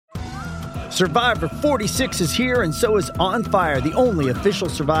Survivor 46 is here, and so is On Fire, the only official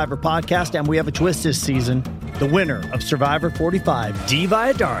Survivor podcast, and we have a twist this season. The winner of Survivor 45, Dee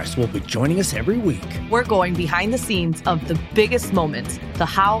Valladares, will be joining us every week. We're going behind the scenes of the biggest moments, the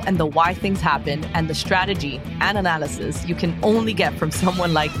how and the why things happen, and the strategy and analysis you can only get from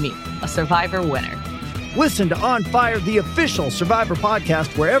someone like me, a Survivor winner. Listen to On Fire, the official Survivor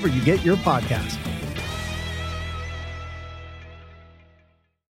podcast, wherever you get your podcast.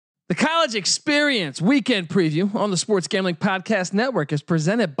 The College Experience Weekend Preview on the Sports Gambling Podcast Network is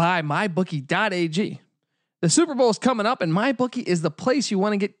presented by MyBookie.ag. The Super Bowl is coming up, and MyBookie is the place you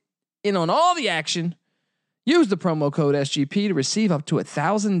want to get in on all the action. Use the promo code SGP to receive up to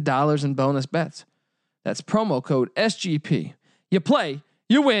 $1,000 in bonus bets. That's promo code SGP. You play,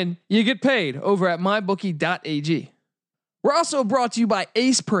 you win, you get paid over at MyBookie.ag. We're also brought to you by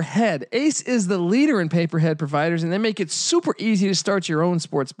Ace Per Head. Ace is the leader in pay-per-head providers, and they make it super easy to start your own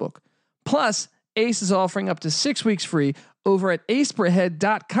sports book. Plus, Ace is offering up to 6 weeks free over at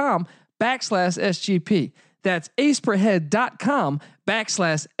aceperhead.com/SGP. That's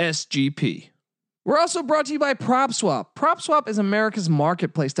aceperhead.com/SGP. We're also brought to you by PropSwap. PropSwap is America's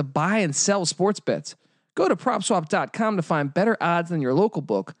marketplace to buy and sell sports bets. Go to PropSwap.com to find better odds than your local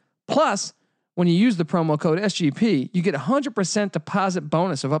book. Plus, when you use the promo code SGP, you get a 100% deposit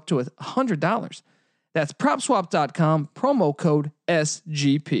bonus of up to $100. That's PropSwap.com, promo code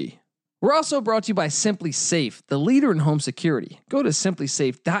SGP. We're also brought to you by Simply Safe, the leader in home security. Go to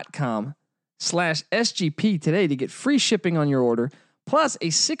simplysafe.com/SGP today to get free shipping on your order, plus a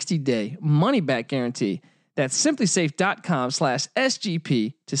 60-day money-back guarantee. That's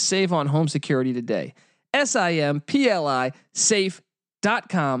simplysafe.com/SGP to save on home security today. SIMPLI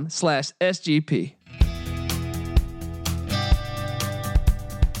safe.com/SGP.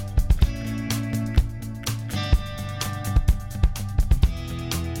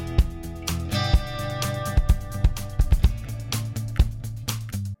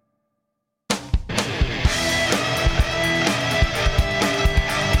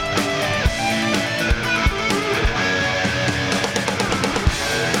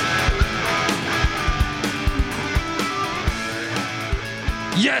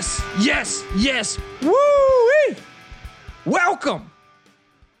 Yes. Woo-wee. Welcome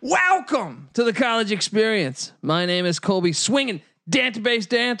to the College Experience. My name is Colby Swinging Database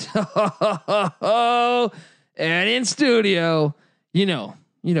Dant. And in studio, you know,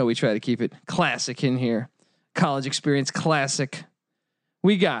 we try to keep it classic in here. College Experience classic.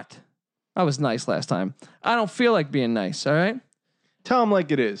 I was nice last time. I don't feel like being nice. All right. Tell them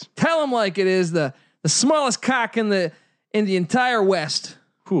like it is. Tell them like it is. The smallest cock in the entire West.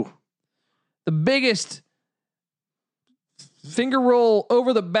 Whew. The biggest finger roll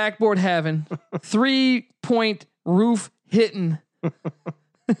over the backboard having 3-point roof hitting.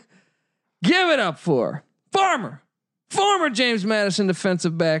 Give it up for former James Madison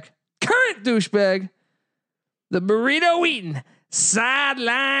defensive back, current douchebag, the burrito eating,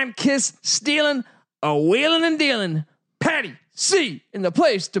 sideline kiss stealing, a wheeling and dealing, Patty C in the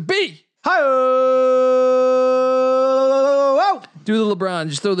place to be. Hi-oh! Do the LeBron.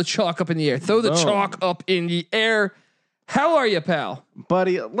 Just throw the chalk up in the air. Throw the chalk up in the air. How are you, pal?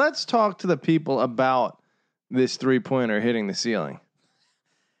 Buddy, let's talk to the people about this 3-pointer hitting the ceiling.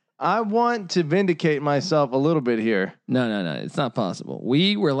 I want to vindicate myself a little bit here. No. It's not possible.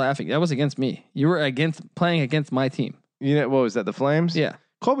 We were laughing. That was against me. You were playing against my team. You know, what was that, the Flames? Yeah.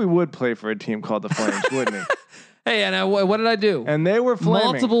 Colby would play for a team called the Flames, wouldn't he? Hey, and what did I do? And they were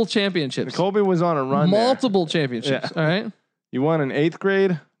flaming. Multiple championships. Colby was on a run. Multiple championships. Yeah. All right. You won in 8th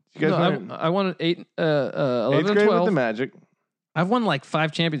grade. You guys I won an 11 8th and grade 12 with the Magic. I've won like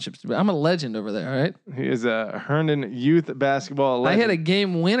 5 championships. I'm a legend over there. All right. He is a Herndon youth basketball legend. I hit a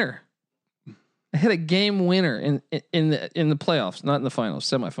game winner. in the playoffs, not in the finals,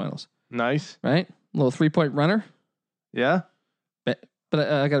 semifinals. Nice. Right. A little 3-point runner. Yeah. But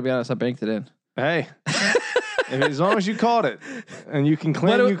I got to be honest. I banked it in. Hey. As long as you caught it, and you can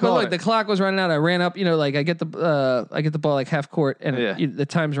claim you caught it. The clock was running out. I ran up. Like I get the ball like half court, and the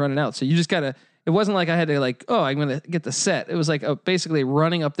time's running out. So you just gotta. It wasn't like I had to I'm gonna get the set. It was like basically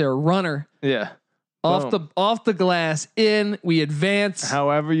running up there, runner. Yeah. Off the glass in. We advance.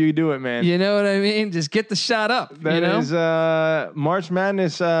 However you do it, man. You know what I mean? Just get the shot up. That is March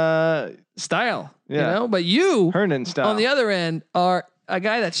Madness style. Yeah. But you Herndon style on the other end are a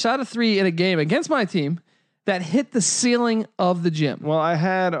guy that shot a 3 in a game against my team that hit the ceiling of the gym. Well, I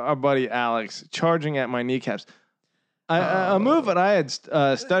had our buddy Alex charging at my kneecaps. A move that I had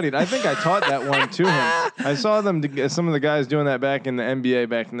studied. I think I taught that one to him. I saw some of the guys doing that back in the NBA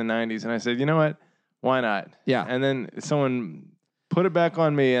back in the 90s, and I said, you know what? Why not? Yeah. And then someone put it back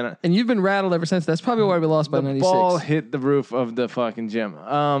on me, and you've been rattled ever since. That's probably why we lost by the 96. ball hit the roof of the fucking gym.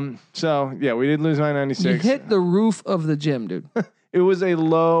 So yeah, we did lose by 96. You hit the roof of the gym, dude. It was a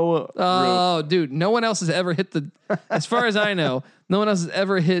low roof. Oh, dude, no one else has ever hit the. As far as I know, no one else has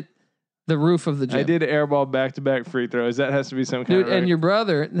ever hit the roof of the gym. I did airball back-to-back free throws. That has to be some kind dude. of And your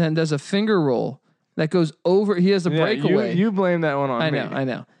brother then does a finger roll that goes over. He has a breakaway. You blame that one on me. I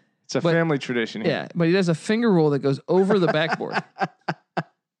know. It's a family tradition here. Yeah, but he does a finger roll that goes over the backboard.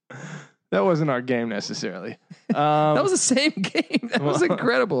 That wasn't our game necessarily. That was the same game. That was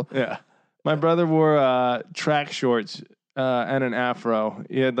incredible. Yeah. My brother wore track shorts and an afro.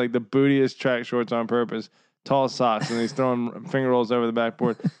 He had like the bootiest track shorts on purpose, tall socks, and he's throwing finger rolls over the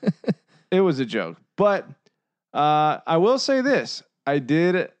backboard. It was a joke. But I will say this. I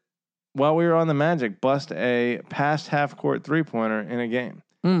did, while we were on the Magic, bust a past half-court three-pointer in a game.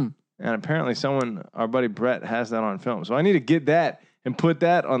 Mm. And apparently our buddy Brett has that on film. So I need to get that and put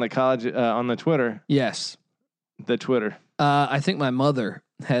that on the college, on the Twitter. Yes. The Twitter. I think my mother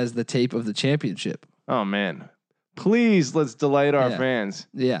has the tape of the championship. Oh, man. Please, let's delight our fans.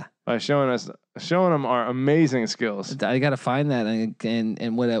 Yeah. By showing them our amazing skills. I got to find that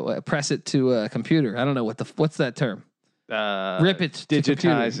and what press it to a computer. I don't know what's that term. Rip it.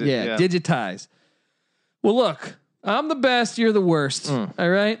 Digitize it. Yeah, digitize. Well, look, I'm the best. You're the worst. All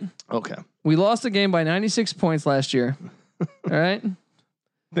right. Okay. We lost the game by 96 points last year. All right.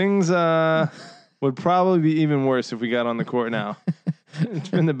 Things would probably be even worse if we got on the court now. It's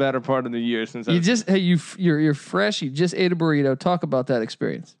been the better part of the year since you're fresh. You just ate a burrito. Talk about that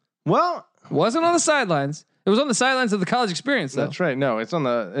experience. Well, it wasn't on the sidelines. It was on the sidelines of the college experience, though. That's right. No, it's on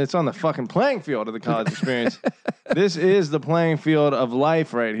the fucking playing field of the college experience. This is the playing field of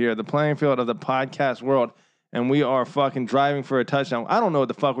life right here, the playing field of the podcast world, and we are fucking driving for a touchdown. I don't know what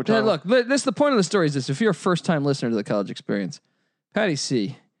the fuck we're talking about. Look, this the point of the story is this: if you're a first time listener to the college experience, Patty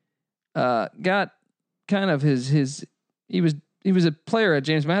C got kind of his he was a player at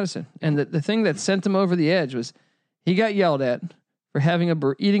James Madison, and the thing that sent him over the edge was he got yelled at for having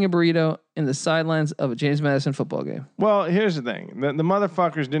eating a burrito in the sidelines of a James Madison football game. Well, here's the thing: the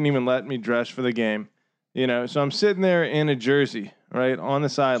motherfuckers didn't even let me dress for the game, So I'm sitting there in a jersey, right on the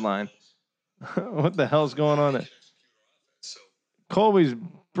sideline. What the hell's going on there? Colby's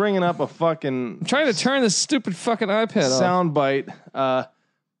bringing up a fucking. I'm trying to turn this stupid fucking iPad off. Sound bite.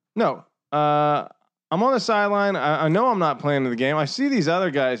 No. I'm on the sideline. I know I'm not playing in the game. I see these other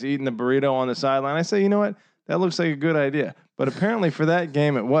guys eating the burrito on the sideline. I say, you know what? That looks like a good idea. But apparently for that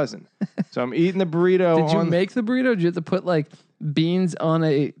game, it wasn't. So I'm eating the burrito. Did you make the burrito? Did you have to put like beans on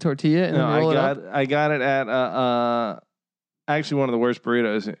a tortilla and roll it up? I got it at actually one of the worst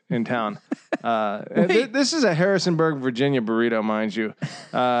burritos in town. This is a Harrisonburg, Virginia burrito, mind you.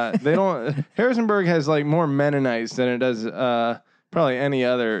 Harrisonburg has like more Mennonites than it does probably any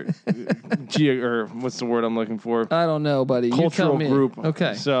other or what's the word I'm looking for? I don't know, buddy. Cultural group.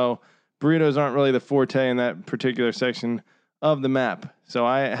 Okay. So burritos aren't really the forte in that particular section of the map. So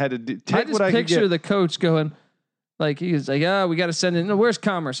I had to take what I could get. Picture the coach going, like, he's like, we got to send it. No, where's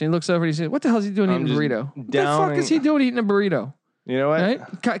Commerce? And he looks over and he says, what the hell is he doing eating a burrito? What the fuck is he doing eating a burrito? You know what? Right?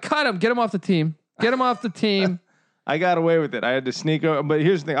 Cut him. Get him off the team. Get him off the team. I got away with it. I had to sneak over. But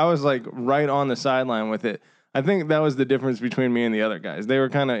here's the thing. I was like right on the sideline with it. I think that was the difference between me and the other guys. They were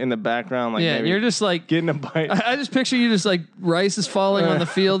kind of in the background, like maybe you're just like getting a bite. I just picture you just like rice is falling on the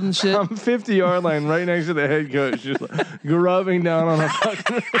field and shit. I'm 50-yard line right next to the head coach, just like grubbing down on a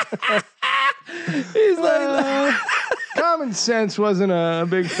fucking. He's like, common sense wasn't a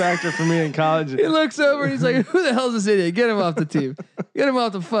big factor for me in college. He looks over and he's like, "Who the hell's this idiot? Get him off the team. Get him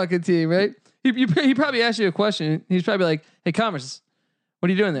off the fucking team." Right? He probably asked you a question. He's probably like, "Hey, Commerce, what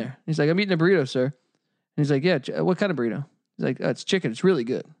are you doing there?" He's like, "I'm eating a burrito, sir." And he's like, "Yeah, what kind of burrito?" He's like, "It's chicken. It's really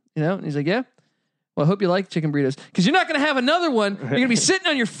good." And he's like, "Yeah. Well, I hope you like chicken burritos because you're not going to have another one. You're going to be sitting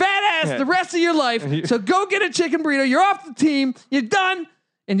on your fat ass the rest of your life. So go get a chicken burrito. You're off the team. You're done."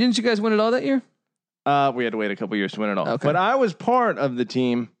 And didn't you guys win it all that year? We had to wait a couple years to win it all. Okay. But I was part of the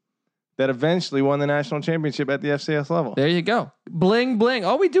team that eventually won the national championship at the FCS level. There you go. Bling, bling.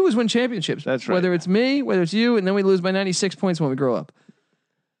 All we do is win championships. That's right. Whether it's me, whether it's you, and then we lose by 96 points when we grow up.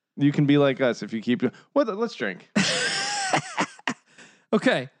 You can be like us if you keep. Let's drink.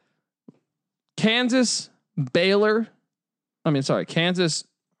 Okay. Kansas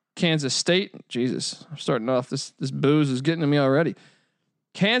State. Jesus, I'm starting off. This booze is getting to me already.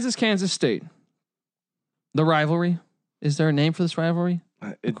 Kansas State. The rivalry. Is there a name for this rivalry?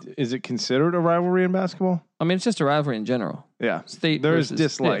 Is it considered a rivalry in basketball? I mean, it's just a rivalry in general. Yeah. State. There is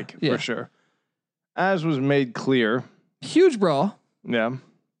dislike for sure. As was made clear. Huge brawl. Yeah.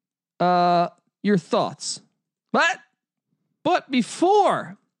 Your thoughts? What? But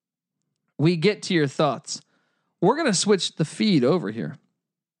before we get to your thoughts, we're going to switch the feed over here.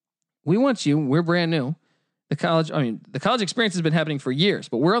 We're brand new. The college experience has been happening for years,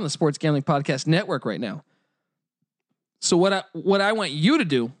 but we're on the Sports Gambling Podcast Network right now. So what I want you to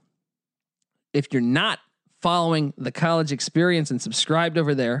do, if you're not following the college experience and subscribed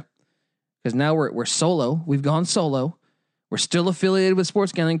over there, because now we're solo. We've gone solo. We're still affiliated with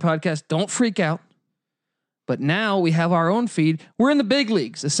Sports Gambling Podcast. Don't freak out. But now we have our own feed. We're in the big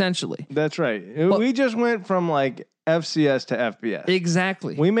leagues, essentially. That's right. We just went from like FCS to FBS.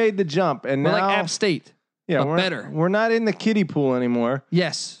 Exactly. We made the jump, and we're now like App State. Yeah, we're better. We're not in the kiddie pool anymore.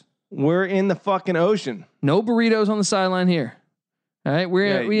 Yes. We're in the fucking ocean. No burritos on the sideline here. All right,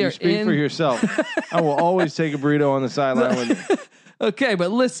 we are speak for yourself. I will always take a burrito on the sideline with me. Okay,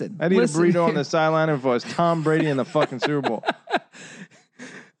 but listen. I'd eat a burrito on the sideline if it was Tom Brady in the fucking Super Bowl.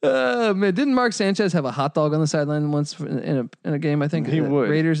 Man, didn't Mark Sanchez have a hot dog on the sideline once in a game? I think he would.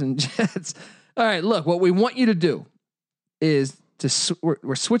 Raiders and Jets. All right, look, what we want you to do is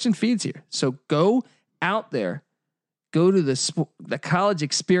we're switching feeds here. So go out there, go to the college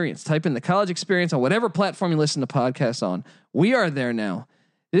experience. Type in the college experience on whatever platform you listen to podcasts on. We are there now.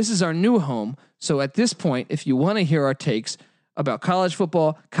 This is our new home. So at this point, if you want to hear our takes about college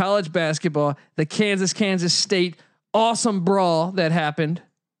football, college basketball, the Kansas State awesome brawl that happened,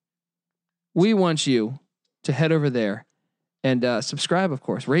 we want you to head over there and subscribe, of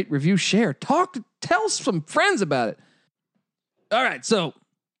course, rate, review, share, tell some friends about it. All right. So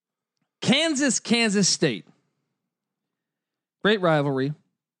Kansas State, great rivalry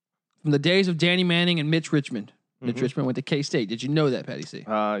from the days of Danny Manning and Mitch Richmond. Mitch Richmond went to K-State. Did you know that, Patty C?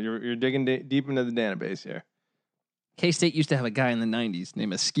 You're digging deep into the database here. K-State used to have a guy in the 90s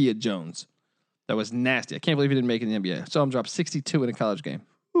named Askia Jones that was nasty. I can't believe he didn't make it in the NBA. I saw him drop 62 in a college game.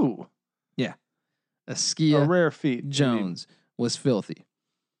 Ooh. Yeah. Askia a rare feat. Jones was filthy.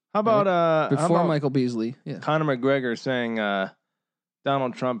 How about before Michael Beasley? Yeah. Conor McGregor saying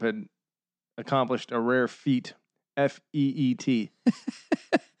Donald Trump had accomplished a rare feat. F-E-E-T.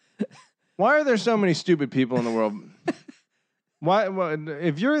 Why are there so many stupid people in the world? Why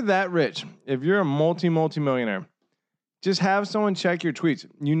if you're that rich, if you're a multi-millionaire, just have someone check your tweets.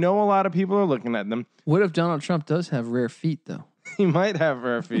 You know a lot of people are looking at them. What if Donald Trump does have rare feet, though? He might have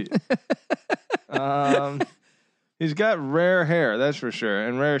rare feet. He's got rare hair, that's for sure,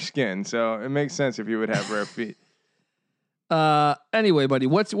 and rare skin. So it makes sense if he would have rare feet. Anyway, buddy,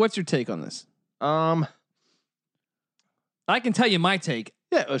 what's your take on this? I can tell you my take.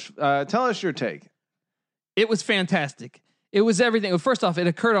 Yeah, tell us your take. It was fantastic. It was everything. Well, first off, it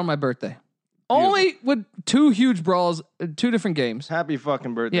occurred on my birthday. Only with two huge brawls, 2 different games. Happy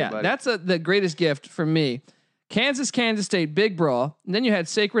fucking birthday, buddy. That's the greatest gift for me. Kansas State, big brawl. And then you had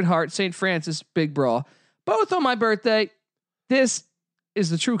Sacred Heart, St. Francis, big brawl. Both on my birthday. This is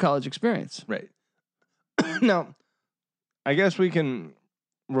the true college experience. Right. Now, I guess we can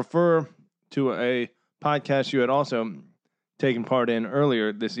refer to a podcast you had also taken part in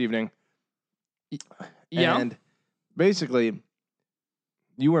earlier this evening. Yeah. And basically,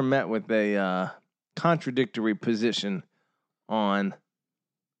 you were met with a contradictory position on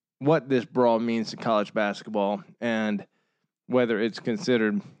what this brawl means to college basketball and whether it's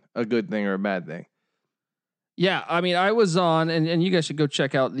considered a good thing or a bad thing. Yeah, I mean, I was on, and you guys should go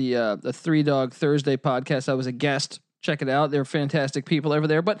check out the Three Dog Thursday podcast. I was a guest. Check it out. They're fantastic people over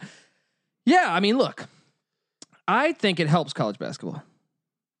there. But yeah, I mean, look, I think it helps college basketball.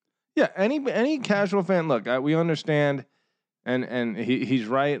 Yeah, any casual fan, look, we understand, and he's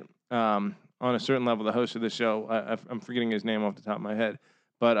right on a certain level. The host of the show, I'm forgetting his name off the top of my head,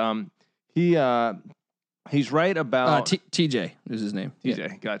 but he's right about TJ is his name. TJ,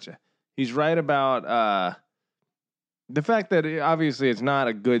 yeah. Gotcha. He's right about the fact that obviously it's not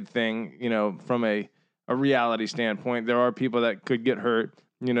a good thing, from a reality standpoint. There are people that could get hurt,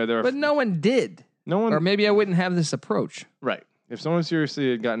 but no one did. No one, or maybe I wouldn't have this approach. Right. If someone seriously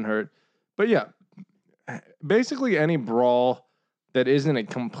had gotten hurt. But yeah, basically any brawl that isn't a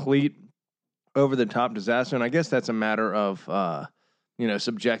complete over-the-top disaster, and I guess that's a matter of,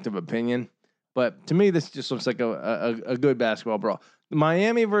 subjective opinion. But to me, this just looks like a good basketball brawl.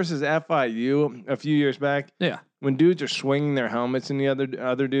 Miami versus FIU a few years back. Yeah. When dudes are swinging their helmets and the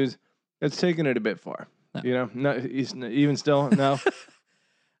other dudes, it's taking it a bit far. No. No, even still, no.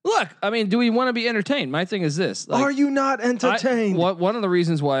 Look, I mean, do we want to be entertained? My thing is this: are you not entertained? One of the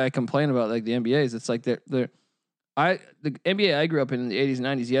reasons why I complain about the NBA is it's like the NBA I grew up in the 80s and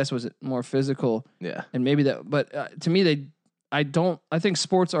 90s. Yes, was it more physical? Yeah, and maybe that, but to me, I think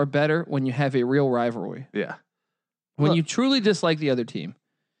sports are better when you have a real rivalry. Yeah, when you truly dislike the other team,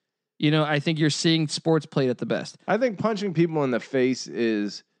 I think you're seeing sports played at the best. I think punching people in the face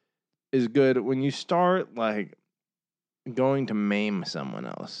is good when you start like going to maim someone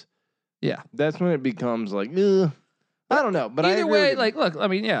else. Yeah, that's when it becomes like, I don't know. But either way, like, look, I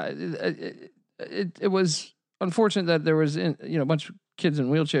mean, yeah, it was unfortunate that there was a bunch of kids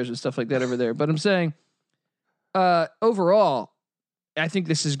in wheelchairs and stuff like that over there. But I'm saying, overall, I think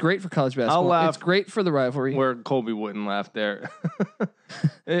this is great for college basketball. I'll laugh. It's great for the rivalry. Where Colby wouldn't laugh there.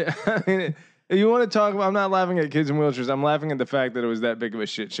 I mean, you want to talk about? I'm not laughing at kids in wheelchairs. I'm laughing at the fact that it was that big of a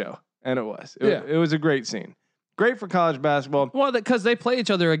shit show, and it was. It was a great scene. Great for college basketball. Well, because they play each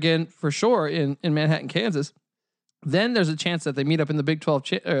other again for sure in Manhattan, Kansas. Then there's a chance that they meet up in the Big 12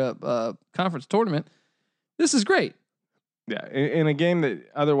 conference tournament. This is great. Yeah, in a game that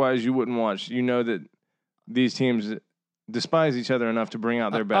otherwise you wouldn't watch, that these teams despise each other enough to bring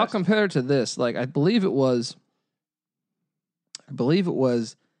out their best. I'll compare it to this. Like, I believe it was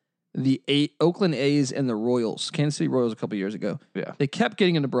the Oakland A's and the Royals, Kansas City Royals, a couple years ago. Yeah, they kept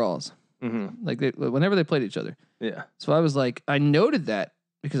getting into brawls. Mm-hmm. Like whenever they played each other. Yeah. So I was like, I noted that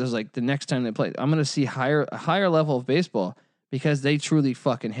because I was like, the next time they play, I'm going to see a higher level of baseball because they truly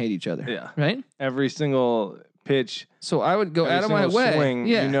fucking hate each other. Yeah. Right. Every single pitch. So I would go out of my way. Swing,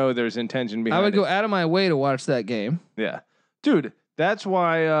 there's intention behind it. I would go out of my way to watch that game. Yeah. Dude, that's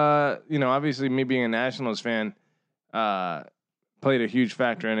why, obviously me being a Nationals fan, played a huge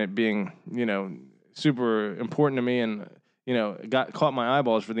factor in it being, super important to me and, caught my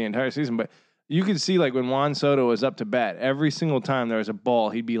eyeballs for the entire season. But you could see, like, when Juan Soto was up to bat, every single time there was a ball,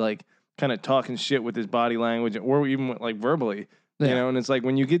 he'd be, like, kind of talking shit with his body language or even, like, verbally, and it's like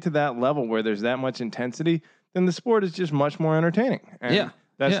when you get to that level where there's that much intensity, then the sport is just much more entertaining. And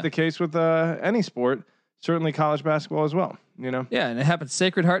that's the case with any sport, certainly college basketball as well, Yeah, and it happened at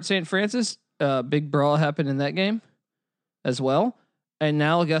Sacred Heart St. Francis. Big brawl happened in that game as well. And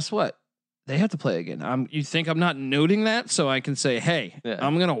now guess what? They have to play again. You think I'm not noting that so I can say, hey,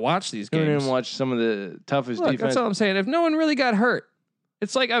 I'm going to watch these games. You didn't watch some of the toughest defense. That's all I'm saying. If no one really got hurt,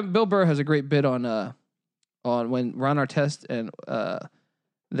 it's like Bill Burr has a great bit on when Ron Artest and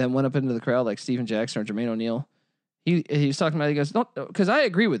then went up into the crowd like Steven Jackson or Jermaine O'Neal. He was talking about, he goes, because I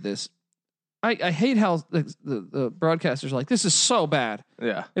agree with this. I hate how the broadcasters are like, this is so bad.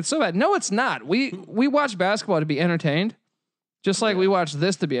 Yeah. It's so bad. No, it's not. We watch basketball to be entertained. Just like we watch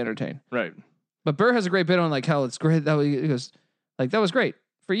this to be entertained. Right. But Burr has a great bit on like how it's great. He goes, like, that was great.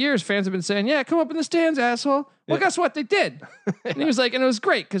 For years, fans have been saying, yeah, come up in the stands, asshole. Well, guess what? They did. And he was like, and it was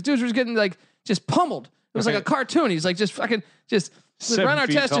great because dudes were getting like just pummeled. It was like a cartoon. He's like just fucking just Ron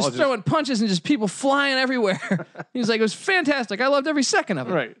Artest just throwing punches and just people flying everywhere. He's like, it was fantastic. I loved every second of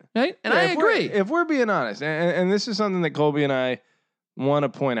it. Right. Right. And I agree. If we're being honest, and this is something that Colby and I want to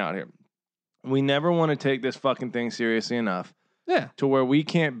point out here, we never want to take this fucking thing seriously enough. Yeah. To where we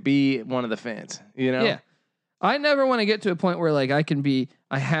can't be one of the fans, Yeah. I never want to get to a point where like I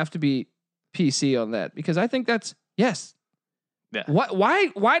have to be PC on that because I think that's yes. Yeah.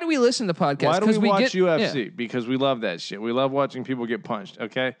 Why do we listen to podcasts? Why do we watch UFC? Yeah. Because we love that shit. We love watching people get punched.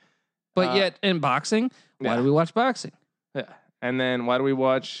 Okay. But yet in boxing, why do we watch boxing? Yeah. And then why do we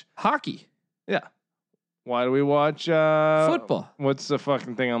watch hockey? Yeah. Why do we watch football? What's the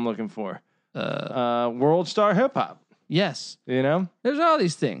fucking thing I'm looking for? World Star Hip Hop. Yes. There's all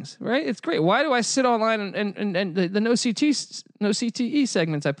these things, right? It's great. Why do I sit online and the no CTE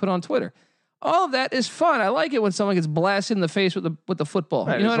segments I put on Twitter? All of that is fun. I like it when someone gets blasted in the face with the football.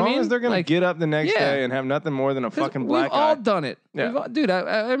 Right, you know what I mean? As long as they're going to get up the next day and have nothing more than a fucking black eye. We've all done it. Yeah. Dude,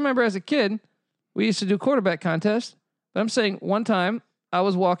 I remember as a kid, we used to do quarterback contests. But I'm saying one time I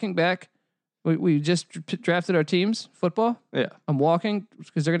was walking back. We just drafted our teams, football. Yeah. I'm walking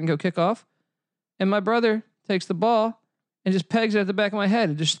because they're going to go kick off. And my brother takes the ball and just pegs it at the back of my head.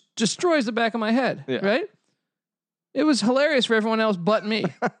 It just destroys the back of my head, right? It was hilarious for everyone else but me,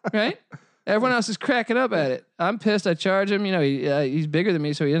 right? Everyone else is cracking up at it. I'm pissed. I charge him. He's bigger than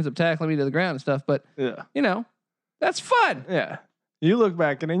me, so he ends up tackling me to the ground and stuff. But, that's fun. Yeah. You look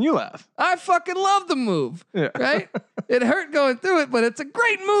back and then you laugh. I fucking love the move, right? It hurt going through it, but it's a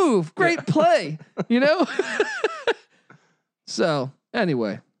great move. Great play, So,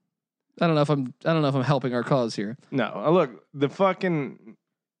 anyway. I don't know if I'm helping our cause here. No, look, the fucking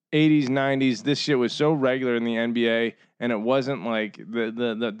 80s, 90s, this shit was so regular in the NBA, and it wasn't like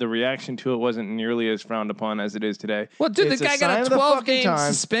the reaction to it wasn't nearly as frowned upon as it is today. Well, dude, the guy got a 12-game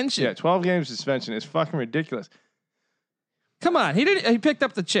suspension. Yeah, 12-game suspension is fucking ridiculous. Come on, he picked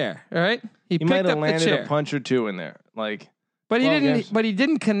up the chair. All right, he might have landed a punch or two in there, like. But he didn't. Games. But he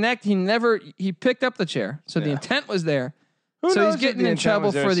didn't connect. He picked up the chair, so the intent was there. Who So knows he's if getting the in intent trouble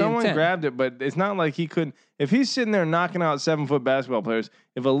was there? for the Someone intent. grabbed it, but it's not like he couldn't. If he's sitting there knocking out 7-foot basketball players,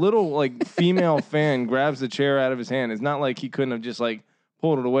 if a little like female fan grabs the chair out of his hand, it's not like he couldn't have just like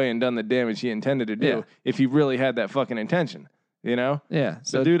pulled it away and done the damage he intended to do Yeah. if he really had that fucking intention. You know? Yeah. The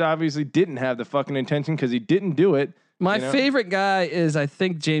So dude obviously didn't have the fucking intention because he didn't do it. my you know? favorite guy is I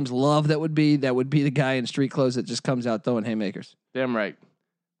think James Love. That would be the guy in street clothes that just comes out throwing haymakers. Damn right.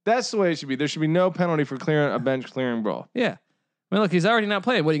 That's the way it should be. There should be no penalty for clearing a bench clearing brawl. Yeah. I mean, look, he's already not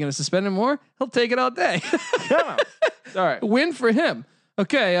playing. What are you going to suspend him more? He'll take it all day. Come on. All right. Win for him.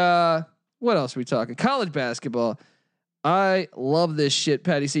 Okay. What else are we talking? College basketball. I love this shit,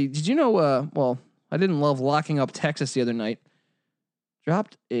 Patty C. Did you know? Well, I didn't love locking up Texas the other night.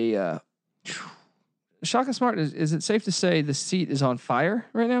 Dropped a Shaka Smart. Is it safe to say the seat is on fire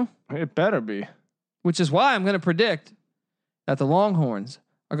right now? It better be. Which is why I'm going to predict that the Longhorns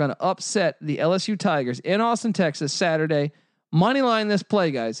are going to upset the LSU Tigers in Austin, Texas, Saturday. Money line this play,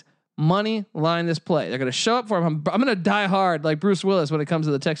 guys. Money line this play. They're going to show up for him. I'm going to die hard like Bruce Willis when it comes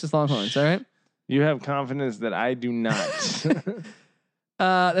to the Texas Longhorns. All right. You have confidence that I do not.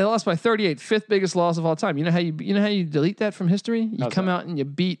 They lost by 38, fifth biggest loss of all time. You know how you delete that from history? You How's come that? out and you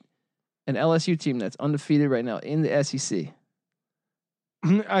beat an LSU team that's undefeated right now in the SEC.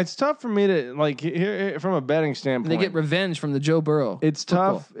 It's tough for me to like here from a betting And standpoint. they get revenge from the Joe Burrow. It's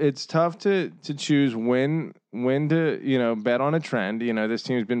football. tough. It's tough to choose when to bet on a trend. This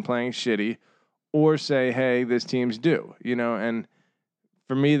team's been playing shitty, or say, hey, this team's due. And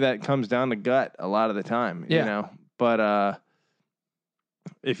for me, that comes down to gut a lot of the time. Yeah. But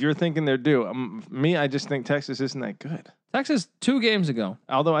if you're thinking they're due, me, I just think Texas isn't that good. Texas 2 games ago.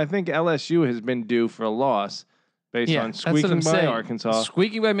 Although I think LSU has been due for a loss based on that's what squeaking I'm by saying. Arkansas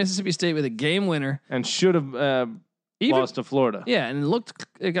Squeaking by Mississippi State with a game winner. and should have Even lost to Florida. yeah, and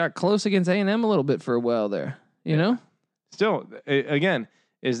it got close against A&M a little bit for a while there. You know? Still, again,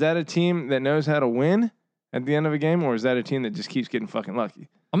 is that a team that knows how to win at the end of a game, or is that a team that just keeps getting fucking lucky?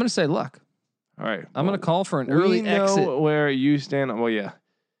 I'm going to say luck. All right, I'm going to call for an we early know exit. where you stand. Well, yeah,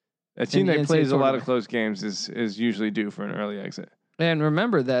 a team the that NCAA plays a lot of tournament. close games is usually due for an early exit. And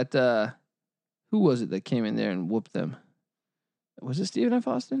remember that who was it that came in there and whooped them? Was it Stephen F.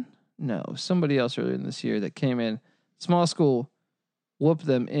 Austin? No, somebody else earlier in this year that came in, small school, whooped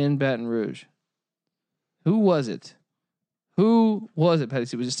them in Baton Rouge. Who was it? Patty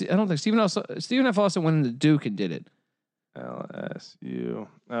C? Was it, I don't think Stephen F. Austin went into Duke and did it. LSU.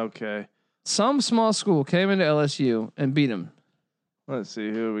 Okay, Some small school came into LSU and beat them. let's see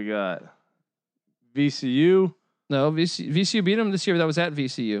who we got. VCU. No, VCU beat them this year. That was at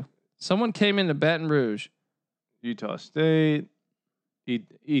VCU. Someone came into Baton Rouge. Utah State.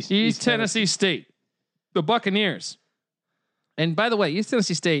 East Tennessee State, the Buccaneers. And by the way, East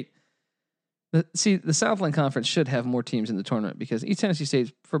Tennessee State, the Southland Conference should have more teams in the tournament because East Tennessee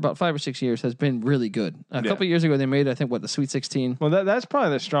State, for about 5 or 6 years, has been really good. A couple of years ago, they made, I think, the Sweet 16. Well, that's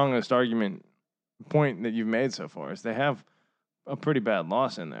probably the strongest point that you've made so far is they have a pretty bad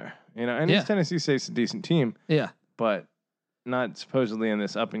loss in there. And Yeah. East Tennessee State's a decent team, Yeah. but not supposedly in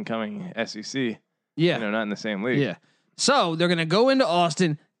this up and coming SEC. Yeah. Not in the same league. Yeah. So they're going to go into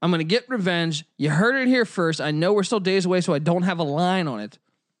Austin. I'm going to get revenge. You heard it here first. I know we're still days away, so I don't have a line on it.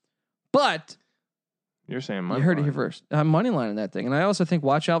 But You're saying you heard it here first. I'm money lining that thing. And I also think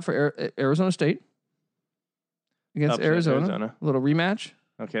watch out for Arizona State against Upset Arizona. A little rematch.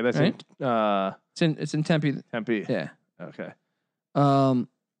 Okay, that's Right? It's in Tempe. Tempe. Yeah. Okay.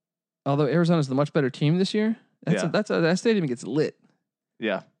 Although Arizona's the much better team this year, that stadium gets lit.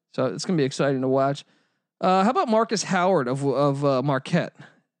 Yeah. So it's going to be exciting to watch. How about Marcus Howard of Marquette?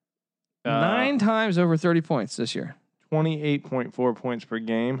 9 times over 30 points this year. 28.4 points per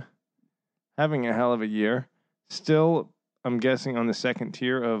game. Having a hell of a year. Still, I'm guessing on the second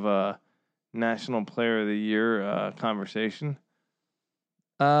tier of National Player of the Year conversation.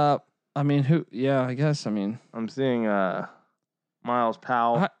 I mean, who? Yeah, I guess. I mean, I'm seeing Miles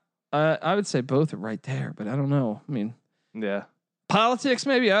Powell. I would say both are right there, but I don't know. I mean, Yeah. politics,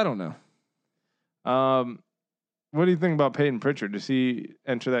 maybe. I don't know. What do you think about Peyton Pritchard? Does he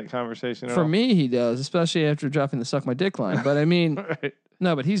enter that conversation at For all? me, he does, especially after dropping the suck my dick line. But I mean, Right.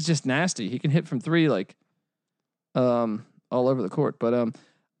 no, but he's just nasty. He can hit from 3 all over the court. But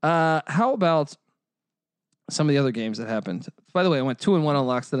how about some of the other games that happened? By the way, I went 2-1 on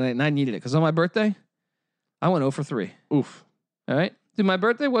locks tonight, and I needed it because on my birthday, I went 0 for 3. Oof. All right, dude, my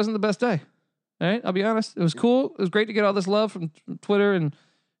birthday wasn't the best day. All right, I'll be honest. It was cool. It was great to get all this love from Twitter and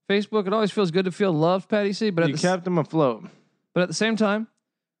Facebook. It always feels good to feel loved, Patty C. But You kept him afloat. at the same time,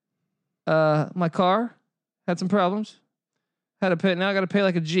 my car had some problems. Had to pay. Now I got to pay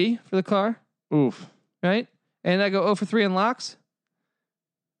like a G for the car, Oof. right? And I go 0 for 3 in locks.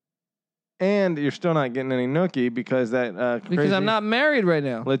 And you're still not getting any nookie because that Because crazy I'm not married right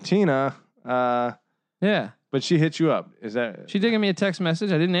now. Latina. Yeah. But she hit you up. Is that? She did give me a text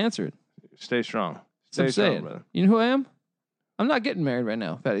message. I didn't answer it. Stay strong. So I'm Stay strong, saying. brother. You know who I am? I'm not getting married right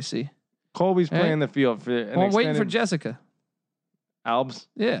now, Patty C. Colby's playing the field for. Well, I'm waiting for Jessica. Albs.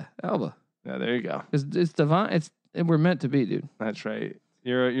 Yeah, Alba. Yeah, there you go. It's divine. We're meant to be, dude. That's right.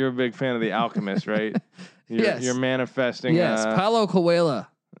 You're a big fan of The Alchemist, right? Yes. You're manifesting. Yes, Paulo Coelho.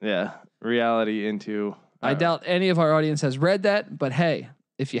 Yeah, reality into. I doubt any of our audience has read that, but hey,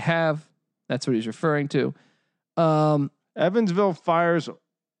 if you have, that's what he's referring to. Evansville fires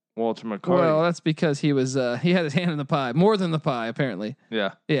Walter McCarty. Well, that's because he was he had his hand in the pie, more than the pie, apparently.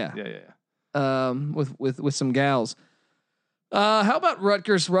 Yeah. With some gals. How about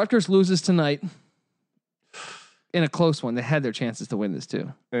Rutgers? Rutgers loses tonight in a close one. They had their chances to win this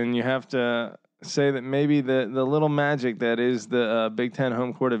too. And you have to say that maybe the little magic that is the Big Ten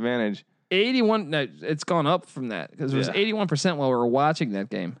home court advantage. 81. No, it's gone up from that because it was 81% while we were watching that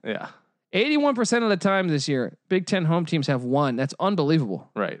game. Yeah. 81% of the time this year, Big Ten home teams have won. That's unbelievable.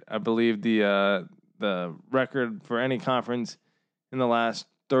 Right. I believe the record for any conference in the last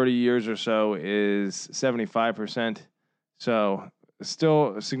 30 years or so is 75%. So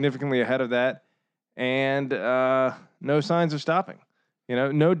still significantly ahead of that, and no signs of stopping. You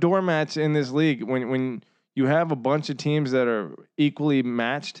know, no doormats in this league. When you have a bunch of teams that are equally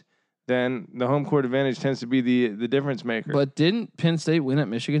matched, then the home court advantage tends to be the difference maker. But didn't Penn State win at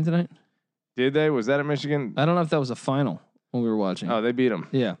Michigan tonight? Did they? Was that at Michigan? I don't know if that was a final when we were watching. Oh, they beat them.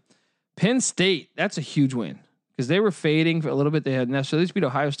 Yeah. Penn State, that's a huge win because they were fading for a little bit. They had so they beat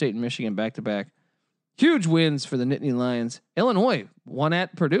Ohio State and Michigan back to back. Huge wins for the Nittany Lions. Illinois won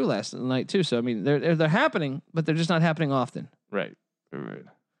at Purdue last night too. So I mean, they're happening, but they're just not happening often. Right.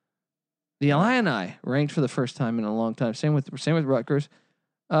 The Illini ranked for the first time in a long time. Same with Rutgers.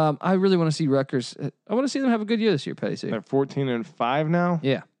 I really want to see Rutgers. I want to see them have a good year this year, Petty C. They're 14-5 now.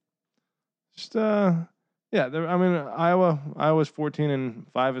 Yeah. Just Iowa's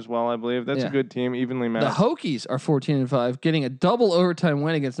 14-5 as well. I believe that's a good team, evenly matched. The Hokies are 14-5, getting a double overtime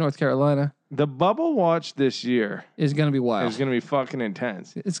win against North Carolina. The bubble watch this year is going to be wild. It's going to be fucking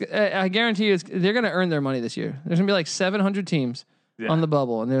intense. I guarantee you, they're going to earn their money this year. There's going to be like 700 teams on the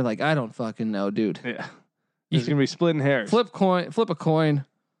bubble, and they're like, I don't fucking know, dude. Yeah, it's going to be splitting hairs. Flip a coin.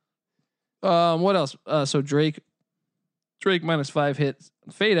 What else? So Drake -5 hits.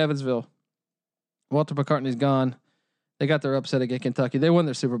 Fade Evansville. Walter McCartney's gone. They got their upset against Kentucky. They won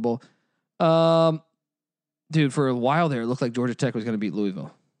their Super Bowl. Dude, for a while there, it looked like Georgia Tech was going to beat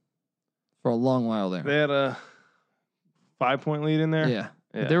Louisville. For a long while there. They had a 5-point lead in there. Yeah.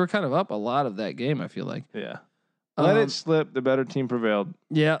 They were kind of up a lot of that game, I feel like. Yeah. Let it slip. The better team prevailed.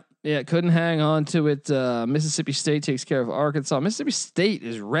 Yeah. Couldn't hang on to it. Mississippi State takes care of Arkansas. Mississippi State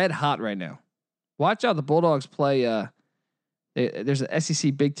is red hot right now. Watch out. The Bulldogs play. There's an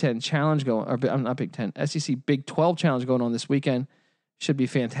SEC Big Ten challenge going, or I'm not Big Ten, SEC Big 12 challenge going on this weekend. Should be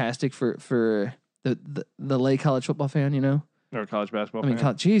fantastic for the lay college football fan, you know? Or college basketball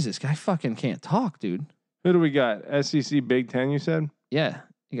fan. Jesus, I fucking can't talk, dude. Who do we got? SEC Big 10, you said? Yeah.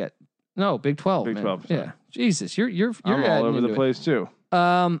 You got, no, Big 12. Big 12. Sorry. Yeah. Jesus, you're I'm all over the place too.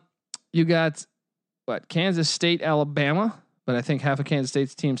 You got Kansas State, Alabama, but I think half of Kansas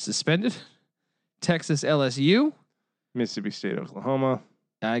State's team suspended. Texas, LSU. Mississippi State, Oklahoma.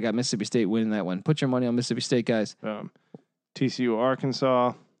 I got Mississippi State winning that one. Put your money on Mississippi State, guys. TCU,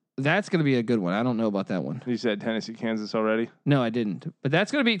 Arkansas. That's going to be a good one. I don't know about that one. You said Tennessee, Kansas already? No, I didn't. But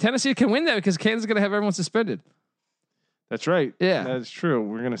that's going to be Tennessee can win that because Kansas is going to have everyone suspended. That's right. Yeah, that's true.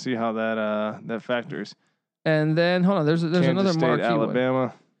 We're going to see how that factors. And then hold on, there's another State, marquee Alabama.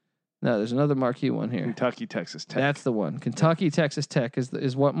 One. No, there's another marquee one here. Kentucky, Texas Tech. That's the one. Kentucky, Texas Tech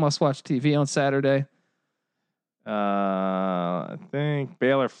is what must watch TV on Saturday. I think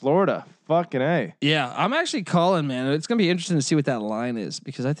Baylor, Florida. Fucking A. Yeah, I'm actually calling, man. It's gonna be interesting to see what that line is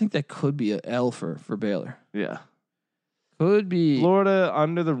because I think that could be a L for Baylor. Yeah, could be Florida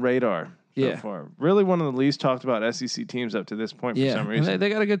under the radar. So far. Really one of the least talked about SEC teams up to this point for some reason. They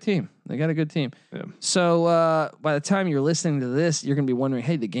got a good team. Yeah. So by the time you're listening to this, you're gonna be wondering,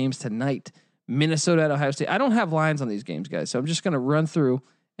 hey, the game's tonight. Minnesota at Ohio State. I don't have lines on these games, guys, so I'm just gonna run through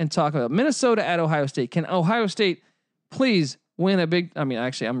and talk about Minnesota at Ohio State. Can Ohio State please win a big? I mean,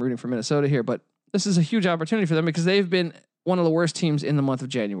 actually, I'm rooting for Minnesota here, but this is a huge opportunity for them because they've been one of the worst teams in the month of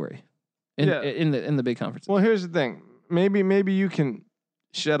January in the big conference. Well, here's the thing. Maybe you can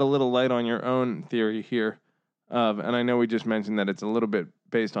shed a little light on your own theory here. And I know we just mentioned that it's a little bit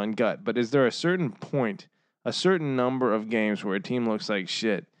based on gut, but is there a certain point, a certain number of games where a team looks like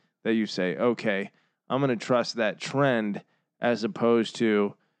shit that you say, okay, I'm going to trust that trend as opposed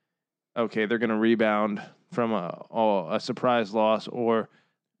to, okay, they're going to rebound from a surprise loss, or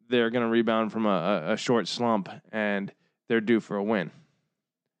they're going to rebound from a short slump and they're due for a win.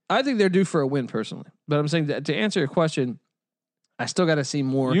 I think they're due for a win personally, but I'm saying that to answer your question, I still got to see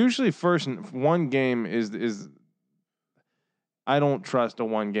more. Usually, one game is. I don't trust a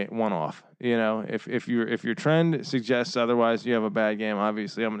one off. You know, if your trend suggests otherwise, you have a bad game.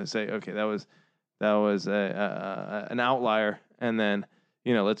 Obviously, I'm going to say, okay, that was an outlier, and then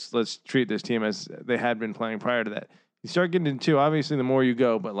let's treat this team as they had been playing prior to that. You start getting into 2. Obviously, the more you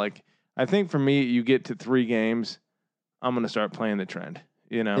go, but like I think for me, you get to 3 games, I'm going to start playing the trend.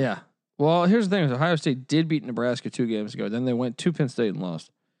 You know? Yeah. Well, here's the thing: Ohio State did beat Nebraska 2 games ago. Then they went to Penn State and lost.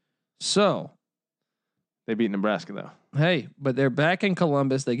 So they beat Nebraska though. Hey, but they're back in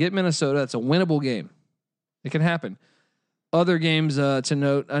Columbus. They get Minnesota. That's a winnable game. It can happen. Other games to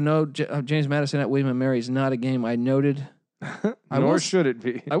note. I know James Madison at William & Mary is not a game I noted. Nor should it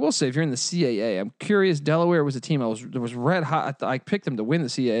be. I will say, if you're in the CAA, I'm curious. Delaware was a team that was red hot. I picked them to win the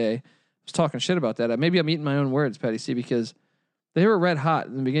CAA. I was talking shit about that. Maybe I'm eating my own words, Patty C, because they were red hot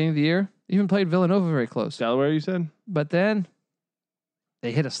in the beginning of the year. Even played Villanova very close. Delaware, you said? But then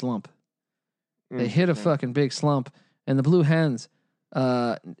they hit a slump. They hit a fucking big slump. And the Blue Hens,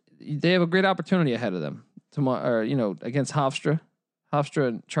 they have a great opportunity ahead of them tomorrow, against Hofstra. Hofstra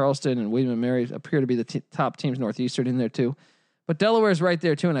and Charleston and William & Mary appear to be the top teams Northeastern in there too. But Delaware's right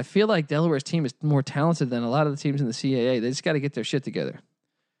there too, and I feel like Delaware's team is more talented than a lot of the teams in the CAA. They just got to get their shit together.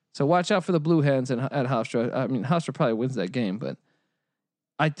 So watch out for the Blue Hens at Hofstra. I mean, Hofstra probably wins that game, but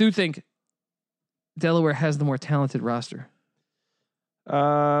I do think Delaware has the more talented roster.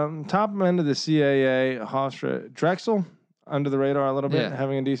 Top end of the CAA, Hofstra, Drexel under the radar a little bit,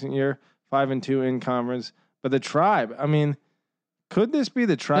 having a decent year, 5-2 in conference. But the Tribe, I mean, could this be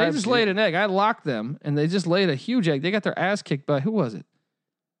the Tribe? They just laid an egg. I locked them, and they just laid a huge egg. They got their ass kicked by who was it?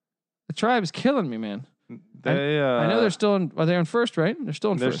 The Tribe is killing me, man. I know they're still in. Are they in first? Right? They're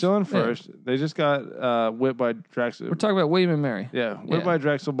still in first. They're still in first. Yeah. They just got whipped by Drexel. We're talking about William & Mary. Yeah, whipped by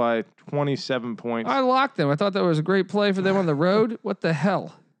Drexel by 27 points. I locked them. I thought that was a great play for them on the road. What the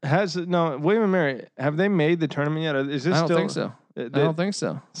hell? William & Mary, have they made the tournament yet? Is this I don't think so. I don't think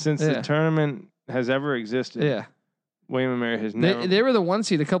so. Since the tournament has ever existed. Yeah. William & Mary has never. They were the 1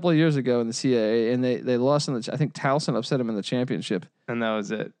 seed a couple of years ago in the CAA, and they lost in I think Towson upset them in the championship. And that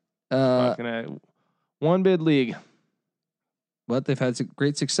was it. One bid league. But they've had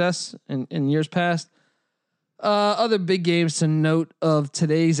great success in years past. Other big games to note of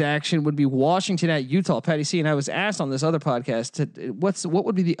today's action would be Washington at Utah. Patty C, and I was asked on this other podcast, what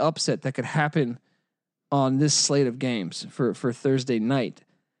would be the upset that could happen on this slate of games for Thursday night?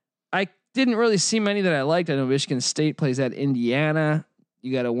 I didn't really see many that I liked. I know Michigan State plays at Indiana.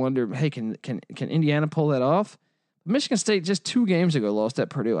 You got to wonder, hey, can Indiana pull that off? Michigan State just 2 games ago lost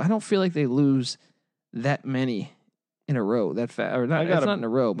at Purdue. I don't feel like they lose that many in a row that fast, or not. It's not in a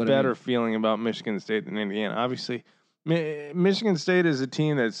row, but better feeling about Michigan State than Indiana. Obviously, Michigan State is a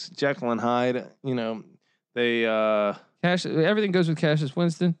team that's Jekyll and Hyde. They everything goes with Cassius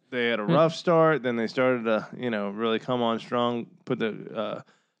Winston. They had a rough start, then they started to really come on strong. Put the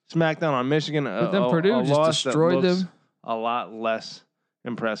smackdown on Michigan. But then Purdue just destroyed them. A lot less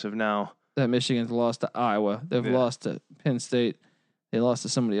impressive now. That Michigan's lost to Iowa. They've lost to Penn State. They lost to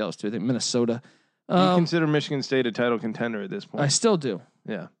somebody else too. I think Minnesota. You consider Michigan State a title contender at this point? I still do.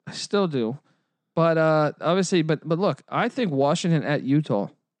 Yeah, I still do. But obviously, but look, I think Washington at Utah.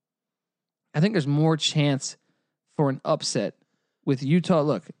 I think there's more chance for an upset with Utah.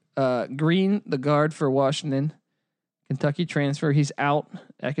 Look, Green, the guard for Washington, Kentucky transfer. He's out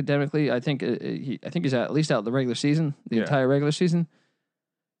academically. I think he's at least out the regular season, the entire regular season.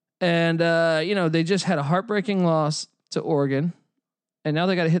 And they just had a heartbreaking loss to Oregon. And now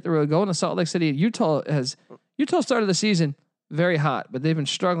they got to hit the road, going to Salt Lake City. Utah started the season very hot, but they've been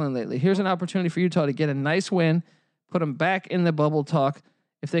struggling lately. Here's an opportunity for Utah to get a nice win, put them back in the bubble talk.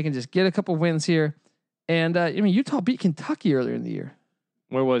 If they can just get a couple wins here, and Utah beat Kentucky earlier in the year.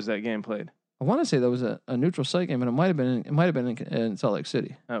 Where was that game played? I want to say that was a neutral site game, but it might have been in Salt Lake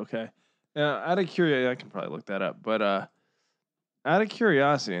City. Okay, out of curiosity, I can probably look that up. But out of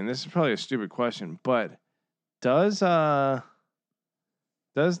curiosity, and this is probably a stupid question, but does the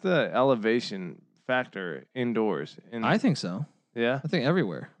elevation factor indoors? I think so. Yeah? I think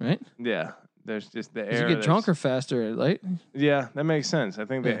everywhere, right? Yeah. There's just the air. You get drunker faster, right? Yeah, that makes sense. I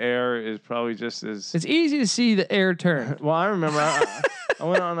think the air is probably just as... It's easy to see the air turn. Well, I remember I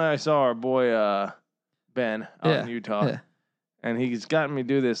went on there, I saw our boy Ben out in Utah, and he's gotten me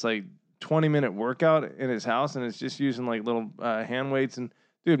do this 20-minute workout in his house, and it's just using little hand weights and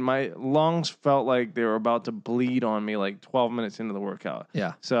dude, my lungs felt like they were about to bleed on me like 12 minutes into the workout.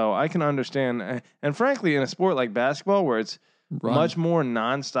 Yeah. So I can understand. And frankly, in a sport like basketball, where it's much more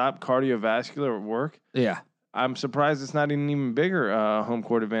nonstop cardiovascular work, I'm surprised it's not an even bigger home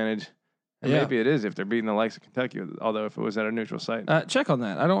court advantage. And maybe it is if they're beating the likes of Kentucky, although if it was at a neutral site. Check on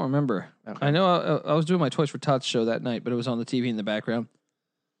that. I don't remember. Okay. I know I was doing my Toys for Tots show that night, but it was on the TV in the background.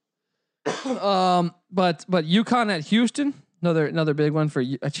 But UConn at Houston, another big one for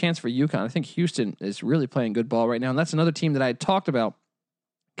a chance for UConn. I think Houston is really playing good ball right now, and that's another team that I had talked about.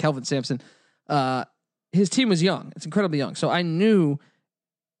 Kelvin Sampson, his team was young. It's incredibly young, so I knew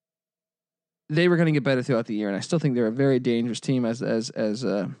they were going to get better throughout the year, and I still think they're a very dangerous team as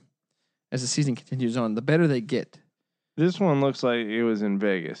the season continues on. The better they get. This one looks like it was in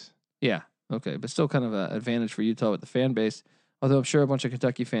Vegas. Yeah. Okay, but still kind of an advantage for Utah with the fan base. Although I'm sure a bunch of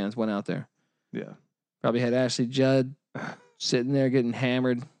Kentucky fans went out there. Yeah. Probably had Ashley Judd sitting there getting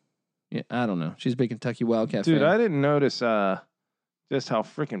hammered. Yeah, I don't know. She's a big Kentucky Wildcat fan. Dude, I didn't notice just how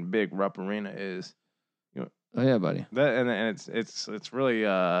freaking big Rupp Arena is. Oh yeah, buddy. That and it's really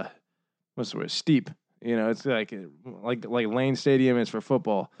what's the word? Steep. You know, it's like Lane Stadium is for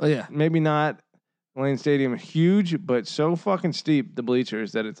football. Oh yeah. Maybe not Lane Stadium huge, but so fucking steep the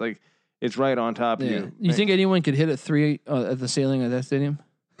bleachers that it's right on top of you. You think anyone could hit a 3 at the ceiling of that stadium?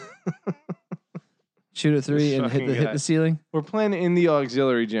 Shoot a 3 and hit the ceiling? We're playing in the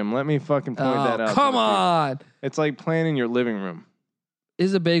auxiliary gym. Let me fucking point that out. Come on. It's like playing in your living room.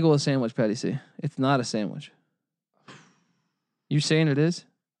 Is a bagel a sandwich, Patty C? It's not a sandwich. You saying it is?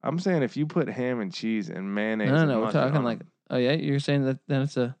 I'm saying if you put ham and cheese and mayonnaise. No, we're talking like. Oh yeah, you're saying that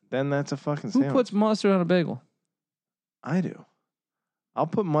then that's a fucking sandwich. Who puts mustard on a bagel? I do. I'll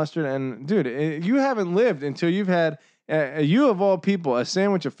put mustard and dude, you haven't lived until you've had you of all people, a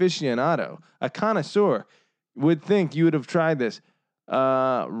sandwich aficionado, a connoisseur, would think you would have tried this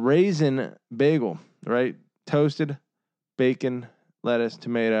raisin bagel, right? Toasted bacon, lettuce,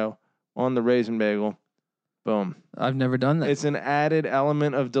 tomato on the raisin bagel. Boom. I've never done that. It's an added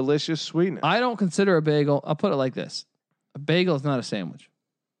element of delicious sweetness. I don't consider a bagel. I'll put it like this. A bagel is not a sandwich.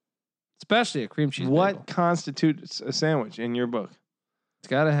 Especially a cream cheese bagel. What constitutes a sandwich in your book? It's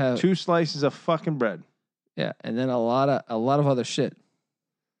got to have 2 slices of fucking bread. Yeah, and then a lot of other shit.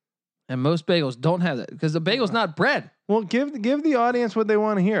 And most bagels don't have that because the bagel's not bread. Well, give the audience what they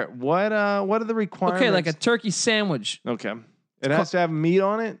want to hear. What are the requirements? Okay, like a turkey sandwich. Okay. It has to have meat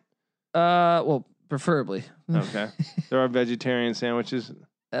on it? Well, preferably. Okay. There are vegetarian sandwiches?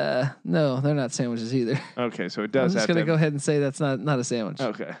 No, they're not sandwiches either. Okay, so it does I'm just going to go ahead and say that's not a sandwich.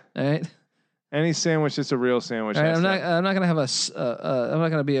 Okay. All right. Any sandwich that's a real sandwich. All right, I'm not going to have I'm not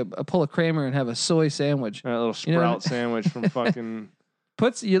going to be a pull of Kramer and have a soy sandwich. A little sprout sandwich from fucking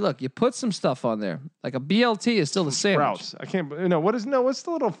you put some stuff on there. Like a BLT is still the sandwich. Sprouts. I can't what's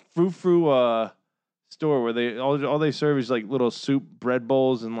the little frou-frou store where they all they serve is like little soup bread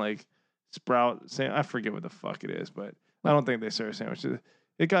bowls and like sprout I forget what the fuck it is, but I don't think they serve sandwiches.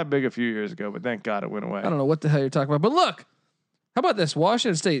 It got big a few years ago, but thank God it went away. I don't know what the hell you're talking about. But look, how about this?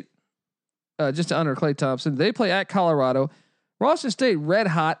 Washington State, just to honor Klay Thompson, they play at Colorado. Washington State, red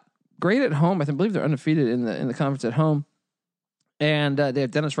hot, great at home. I believe they're undefeated in the conference at home. And they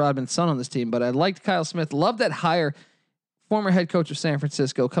have Dennis Rodman's son on this team. But I liked Kyle Smith. Loved that hire. Former head coach of San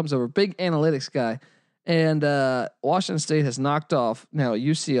Francisco. Comes over. Big analytics guy. And Washington State has knocked off now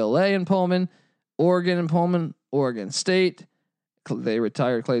UCLA in Pullman, Oregon in Pullman, Oregon State. They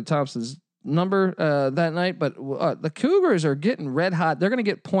retired Klay Thompson's number that night. But the Cougars are getting red hot. They're going to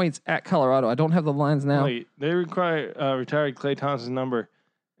get points at Colorado. I don't have the lines now. Wait, they retired Klay Thompson's number,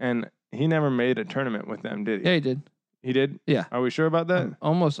 and he never made a tournament with them, did he? Yeah, he did. He did? Yeah. Are we sure about that?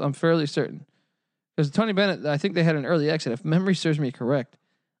 I'm fairly certain. Because Tony Bennett, I think they had an early exit. If memory serves me correct,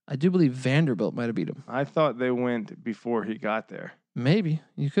 I do believe Vanderbilt might have beat him. I thought they went before he got there. Maybe.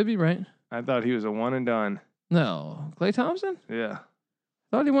 You could be right. I thought he was a one and done. No. Klay Thompson? Yeah.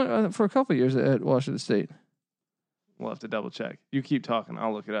 I thought he went for a couple of years at Washington State. We'll have to double check. You keep talking.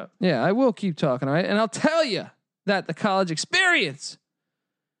 I'll look it up. Yeah, I will keep talking, all right? And I'll tell you that the college experience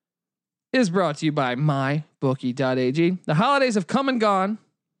is brought to you by mybookie.ag. The holidays have come and gone.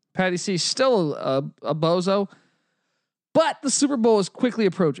 Patty C still a bozo, but the Super Bowl is quickly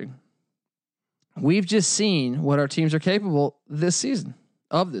approaching. We've just seen what our teams are capable this season.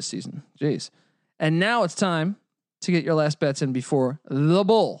 Jeez. And now it's time to get your last bets in before the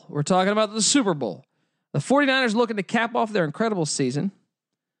bowl. We're talking about the Super Bowl. The 49ers looking to cap off their incredible season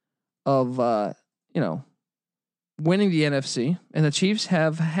of, winning the NFC, and the Chiefs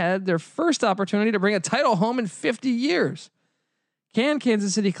have had their first opportunity to bring a title home in 50 years. Can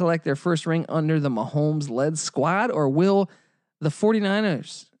Kansas City collect their first ring under the Mahomes-led squad, or will the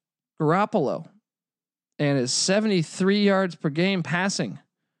 49ers, Garoppolo, and his 73 yards per game passing.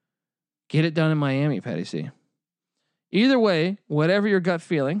 Get it done in Miami, Patty C. Either way, whatever your gut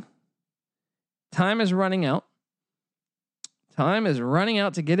feeling, time is running out. Time is running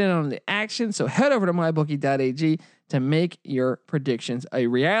out to get in on the action. So head over to mybookie.ag to make your predictions a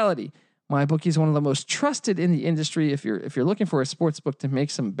reality. MyBookie is one of the most trusted in the industry. If you're looking for a sports book to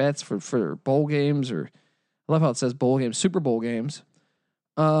make some bets for bowl games, or I love how it says bowl games, Super Bowl games,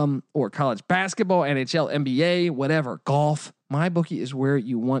 or college basketball, NHL, NBA, whatever, golf, MyBookie is where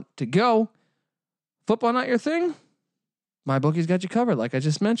you want to go. Football not your thing? MyBookie's got you covered. Like I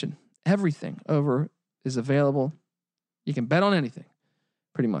just mentioned, everything over is available. You can bet on anything,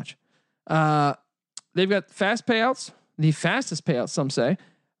 pretty much. They've got fast payouts, the fastest payouts, some say,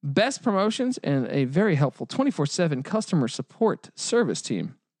 best promotions, and a very helpful 24/7 customer support service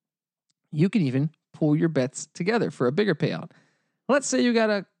team. You can even pool your bets together for a bigger payout. Let's say you got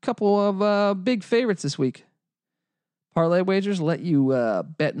a couple of big favorites this week. Parlay wagers let you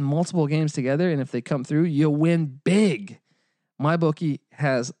bet multiple games together, and if they come through, you'll win big. MyBookie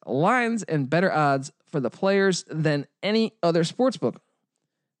has lines and better odds for the players than any other sportsbook.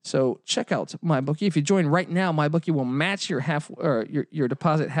 So check out MyBookie. If you join right now, MyBookie will match your your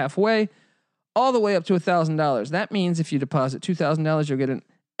deposit halfway, all the way up to $1,000. That means if you deposit $2,000, you'll get an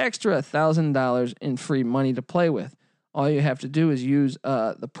extra $1,000 in free money to play with. All you have to do is use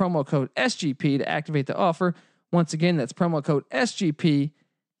the promo code SGP to activate the offer. Once again, that's promo code SGP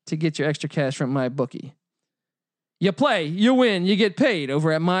to get your extra cash from MyBookie. You play, you win, you get paid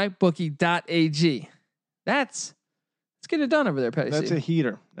over at mybookie.ag. Let's get it done over there, Patty. That's a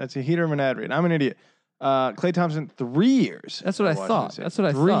heater. That's a heater of an ad read. I'm an idiot. Klay Thompson, 3 years. That's what I thought. That's what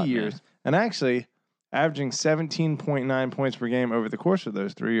I thought. 3 years. Man. And actually, averaging 17.9 points per game over the course of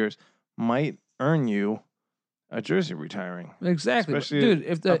those 3 years might earn you a jersey retiring. Exactly. Especially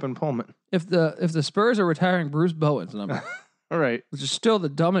dude, up in Pullman. If the Spurs are retiring Bruce Bowen's number. All right. Which is still the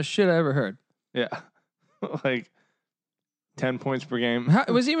dumbest shit I ever heard. Yeah. Like 10 points per game.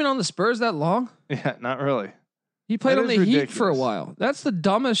 Was he even on the Spurs that long? Yeah, not really. He played That on the is Heat for a ridiculous. while. That's the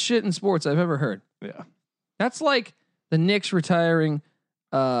dumbest shit in sports I've ever heard. Yeah. That's like the Knicks retiring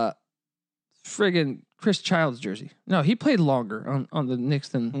friggin' Chris Childs jersey. No, he played longer on the Knicks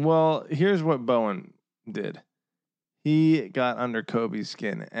than... Well, here's what Bowen did. He got under Kobe's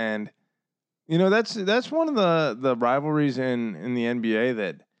skin, and you know that's one of the rivalries in the NBA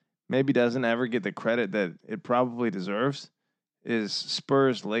that maybe doesn't ever get the credit that it probably deserves. Is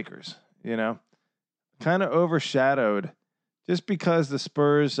Spurs Lakers? You know, kind of overshadowed just because the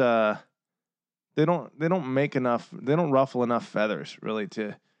Spurs they don't make enough, they don't ruffle enough feathers really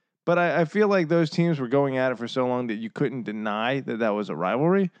to. But I feel like those teams were going at it for so long that you couldn't deny that was a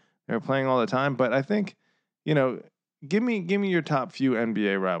rivalry. They were playing all the time, but I think, you know. Give me your top few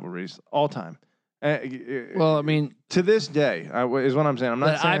NBA rivalries all time. Well, I mean, to this day is what I'm saying. I'm not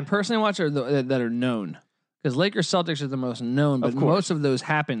that saying I personally watch are that are known, because Lakers Celtics are the most known, but most of those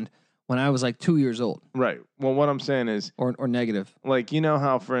happened when I was like 2 years old. Right. Well, what I'm saying is, or negative. Like, you know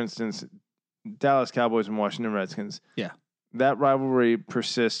how, for instance, Dallas Cowboys and Washington Redskins. Yeah. That rivalry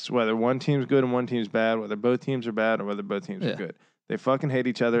persists whether one team's good and one team's bad, whether both teams are bad or whether both teams are good. They fucking hate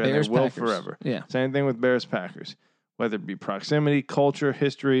each other Bears, and they will Packers. forever. Yeah. Same thing with Bears Packers. Whether it be proximity, culture,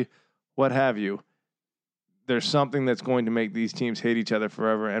 history, what have you, there's something that's going to make these teams hate each other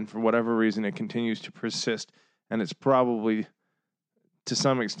forever, and for whatever reason, it continues to persist, and it's probably, to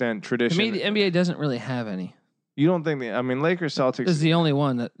some extent, tradition. To me, the NBA doesn't really have any. You don't think Lakers, Celtics is the only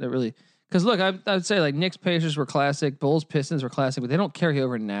one that really... Because, look, I would say, like, Knicks, Pacers were classic, Bulls, Pistons were classic, but they don't carry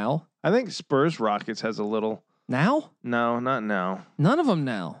over now. I think Spurs, Rockets has a little... Now? No, not now. None of them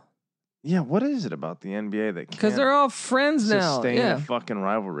now. Yeah, what is it about the NBA that can't because they're all friends now? Sustain a fucking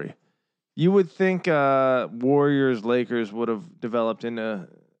rivalry. You would think Warriors, Lakers would have developed into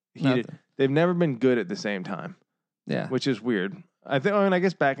heated. Nothing. They've never been good at the same time. Yeah, which is weird. I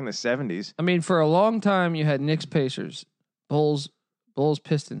guess back in the 70s. I mean, for a long time, you had Knicks, Pacers, Bulls,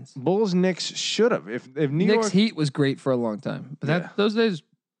 Pistons. Bulls, Knicks should have. If New Knicks York Heat was great for a long time, but those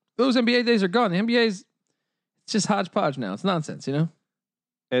NBA days are gone. The NBA's it's just hodgepodge now. It's nonsense, you know.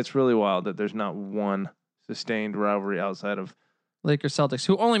 It's really wild that there's not one sustained rivalry outside of Lakers Celtics,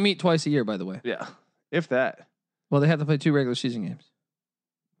 who only meet twice a year, by the way. Yeah, if that. Well, they have to play 2 regular season games.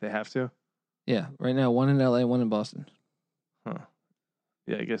 They have to? Yeah, right now, 1 in LA, 1 in Boston. Huh.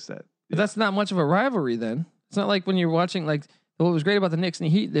 Yeah, I guess that. But that's not much of a rivalry then. It's not like when you're watching, like, what was great about the Knicks and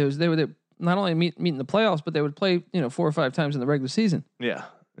the Heat, they would not only meet in the playoffs, but they would play, 4 or 5 times in the regular season. Yeah.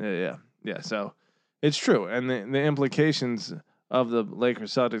 So it's true. And the implications of the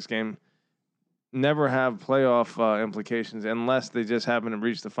Lakers Celtics game, never have playoff implications unless they just happen to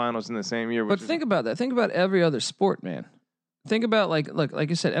reach the finals in the same year. But think about that. Think about every other sport, man. Think about like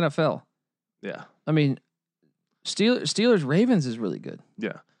you said, NFL. Yeah. I mean, Steelers Ravens is really good.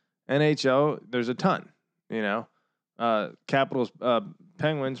 Yeah. NHL, there's a ton. Capitals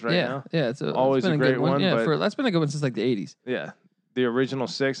Penguins right now. Yeah, it's always been a great good one. Yeah, but that's been a good one since like the 80s. Yeah. The original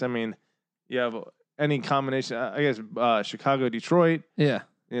 6. I mean, you have any combination. I guess Chicago, Detroit. Yeah.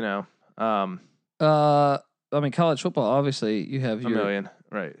 I mean, college football. Obviously, you have a million.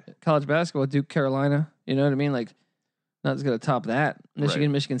 Right. College basketball, Duke, Carolina. You know what I mean? Like, nothing's gonna top that.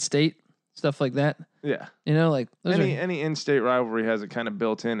 Michigan, Michigan State, stuff like that. Yeah. Like those any in-state rivalry has it kind of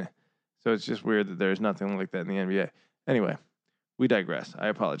built in, so it's just weird that there's nothing like that in the NBA. Anyway, we digress. I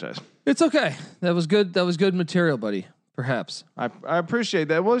apologize. It's okay. That was good. That was good material, buddy. Perhaps I appreciate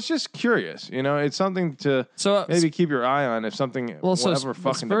that. Well, it's just curious. It's something to maybe keep your eye on if something fucking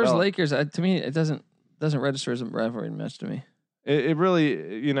Spurs develops. Lakers. To me, it doesn't register as a rivalry match to me. It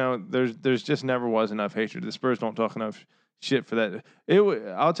really, there's just never was enough hatred. The Spurs don't talk enough shit for that.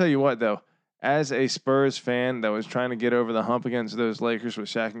 I'll tell you what though, as a Spurs fan that was trying to get over the hump against those Lakers with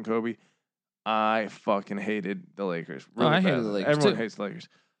Shaq and Kobe, I fucking hated the Lakers. Really I hated the Lakers. Everyone too. hates the Lakers.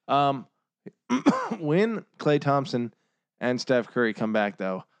 When Klay Thompson and Steph Curry come back,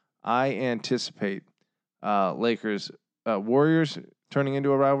 though, I anticipate Lakers Warriors turning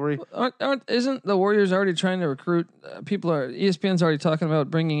into a rivalry. Isn't the Warriors already trying to recruit? ESPN's already talking about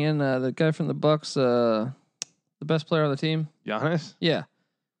bringing in the guy from the Bucks, the best player on the team, Giannis. Yeah.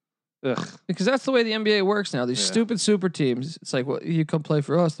 Ugh. Because that's the way the NBA works now. These stupid super teams. It's like, well, you come play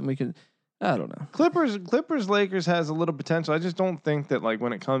for us, then we can. I don't know. Clippers, Lakers has a little potential. I just don't think that like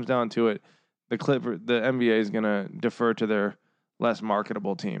when it comes down to it, the NBA is gonna defer to their less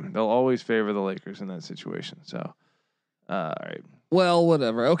marketable team. They'll always favor the Lakers in that situation. So, all right. Well,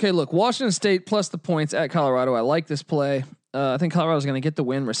 whatever. Okay, look, Washington State plus the points at Colorado. I like this play. I think Colorado's going to get the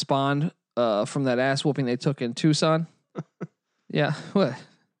win, respond from that ass whooping they took in Tucson. Yeah, what?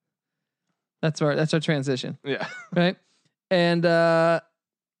 That's our transition. Yeah. Right? And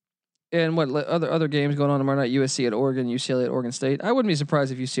what other games going on tomorrow night? USC at Oregon, UCLA at Oregon State. I wouldn't be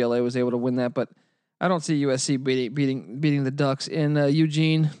surprised if UCLA was able to win that, but I don't see USC beating the Ducks in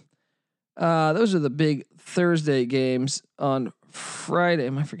Eugene. Those are the big Thursday games on Friday.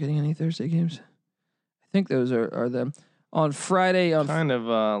 Am I forgetting any Thursday games? I think those are them. On Friday, kind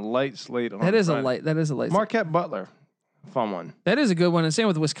of light slate. That is a light. Marquette Butler, fun one. That is a good one. And same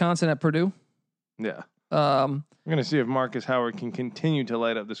with Wisconsin at Purdue. Yeah. I'm gonna see if Marcus Howard can continue to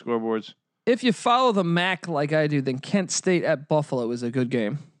light up the scoreboards. If you follow the MAC like I do, then Kent State at Buffalo is a good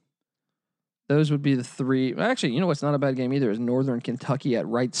game. Those would be the three. Actually, you know what's not a bad game either is Northern Kentucky at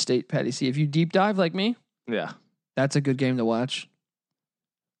Wright State, Patty C. If you deep dive like me, yeah, that's a good game to watch.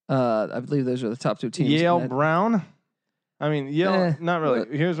 I believe those are the top two teams. Yale Brown. I mean, Yale, not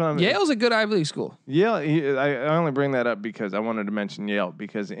really. Here's what I'm. Yale's a good Ivy League school. Yale. I only bring that up because I wanted to mention Yale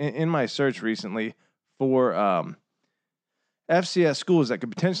because in my search recently for FCS schools that could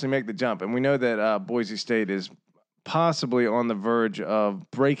potentially make the jump, and we know that Boise State is possibly on the verge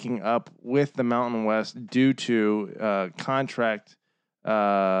of breaking up with the Mountain West due to contract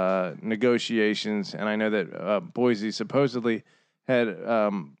negotiations, and I know that Boise supposedly had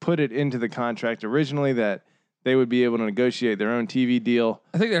put it into the contract originally that they would be able to negotiate their own TV deal.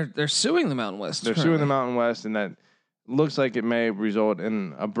 I think they're suing the Mountain West. They're suing the Mountain West, and that looks like it may result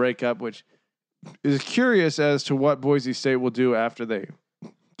in a breakup, which is curious as to what Boise State will do after they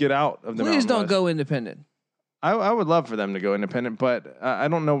get out of the Mountain West. Please don't go independent. I would love for them to go independent, but I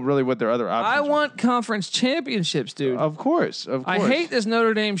don't know really what their other options I want conference championships, dude. Of course. I hate this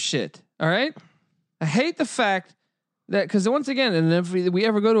Notre Dame shit, all right? I hate the fact that, because once again, and if we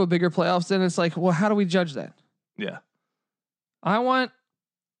ever go to a bigger playoffs, then it's like, well, how do we judge that? Yeah. I want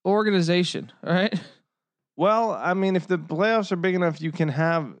organization, all right? Well, I mean, if the playoffs are big enough, you can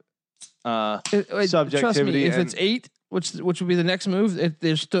have subjectivity. Trust me, if it's 8, which would be the next move,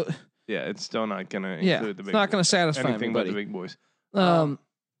 there's still... Yeah, it's still not going to include the big boys. It's not going to satisfy anything anybody. but the big boys.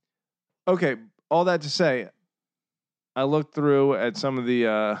 Okay, all that to say, I looked through at some of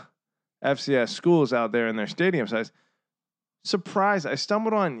the FCS schools out there in their stadium size. Surprised, I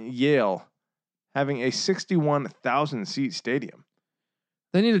stumbled on Yale having a 61,000 seat stadium.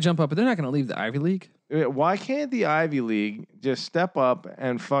 They need to jump up, but they're not going to leave the Ivy League. Why can't the Ivy League just step up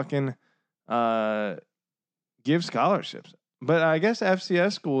and fucking give scholarships? But I guess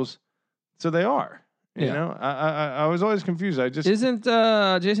FCS schools, so they are. You know, I was always confused. Isn't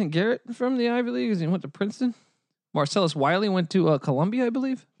Jason Garrett from the Ivy League? He went to Princeton. Marcellus Wiley went to Columbia, I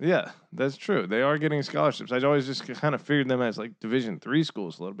believe. Yeah, that's true. They are getting scholarships. I always just kind of figured them as like Division III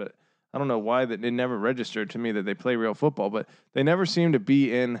schools a little bit. I don't know why that it never registered to me that they play real football, but they never seem to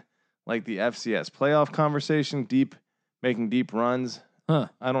be in like the FCS playoff conversation, making deep runs. Huh.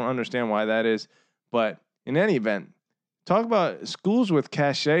 I don't understand why that is, but in any event, talk about schools with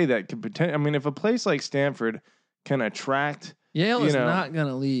cachet that could potentially. I mean, if a place like Stanford can attract, Yale is not going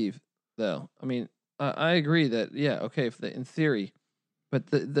to leave, though. I mean, I agree that okay, in theory, but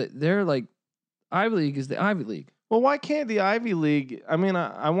they're like Ivy League is the Ivy League. Well, why can't the Ivy League? I mean,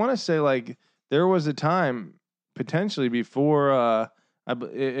 I want to say like there was a time potentially before.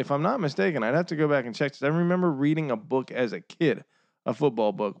 If I'm not mistaken, I'd have to go back and check. I remember reading a book as a kid, a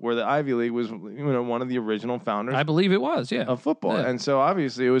football book, where the Ivy League was one of the original founders. I believe it was, of football, and so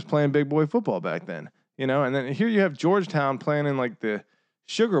obviously it was playing big boy football back then. And then here you have Georgetown playing in like the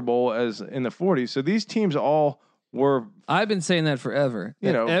Sugar Bowl as in the 40s. So these teams all were. I've been saying that forever.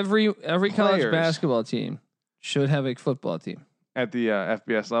 Every college basketball team should have a football team at the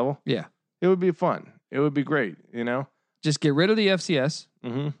FBS level. Yeah, it would be fun. It would be great. Just get rid of the FCS.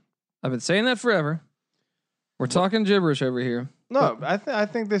 Mm-hmm. I've been saying that forever. We're talking gibberish over here. No, I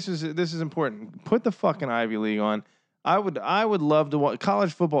think this is important. Put the fucking Ivy League on. I would love to watch.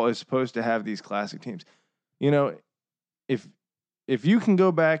 College football is supposed to have these classic teams. If you can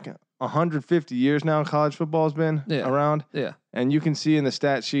go back 150 years now, college football has been around. Yeah, and you can see in the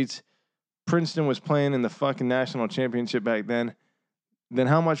stat sheets, Princeton was playing in the fucking national championship back then. Then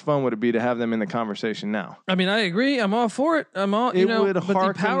how much fun would it be to have them in the conversation now? I mean, I agree. I'm all for it. But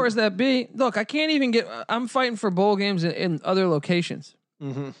the powers that be, look, I can't even I'm fighting for bowl games in other locations.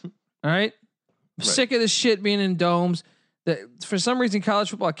 Mm-hmm. All right? I'm sick of this shit being in domes. That for some reason, college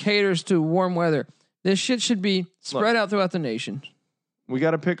football caters to warm weather. This shit should be spread out throughout the nation. We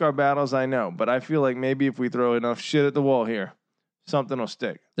got to pick our battles, I know, but I feel like maybe if we throw enough shit at the wall here, something will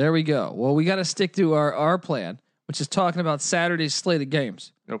stick. There we go. Well, we got to stick to our plan, which is talking about Saturday's slate of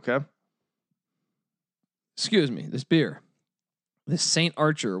games. Okay. Excuse me, this beer. This St.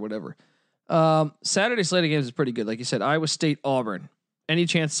 Archer or whatever. Saturday's slate of games is pretty good. Like you said, Iowa State, Auburn. Any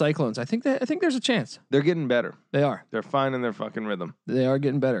chance Cyclones? I think there's a chance. They're getting better. They are. They're finding their fucking rhythm. They are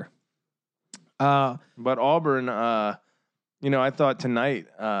getting better. But Auburn, I thought tonight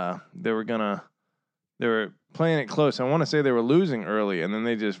they were playing it close. I want to say they were losing early, and then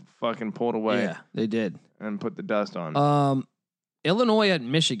they just fucking pulled away. Yeah, they did. And put the dust on. Illinois at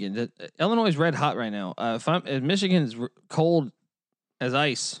Michigan. Illinois is red hot right now. If Michigan is cold as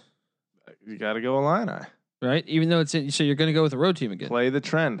ice, you got to go Illini, right? Even though so you're going to go with the road team again. Play the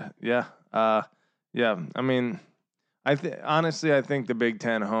trend, yeah, yeah. I mean, honestly, I think the Big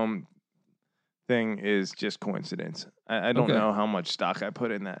Ten home thing is just coincidence. I don't know how much stock I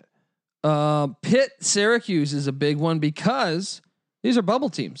put in that. Pitt Syracuse is a big one because these are bubble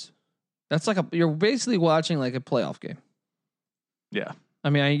teams. That's you're basically watching like a playoff game. Yeah. I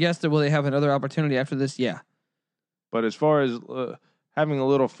mean, I guess will they have another opportunity after this? Yeah. But as far as having a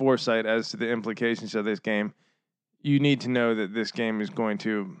little foresight as to the implications of this game, you need to know that this game is going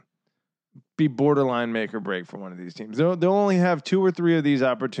to be borderline make or break for one of these teams. They'll only have 2 or 3 of these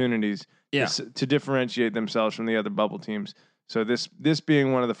opportunities to differentiate themselves from the other bubble teams. So this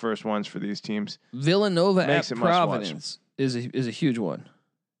being one of the first ones for these teams. Villanova at Providence is a huge one.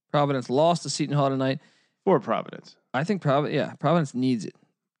 Providence lost to Seton Hall tonight. For Providence. I think Providence needs it.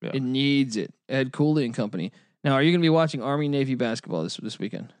 Yeah. It needs it. Ed Cooley and company. Now, are you going to be watching Army-Navy basketball this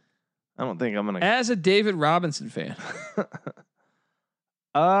weekend? I don't think I'm going to. As a David Robinson fan.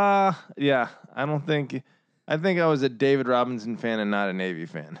 Yeah. I think I was a David Robinson fan and not a Navy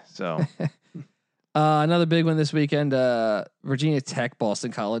fan. So another big one this weekend, Virginia Tech,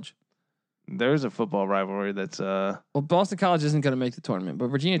 Boston College. There's a football rivalry that's well, Boston College isn't going to make the tournament, but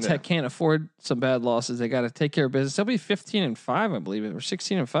Virginia Tech can't afford some bad losses. They got to take care of business. They'll be 15-5, I believe, or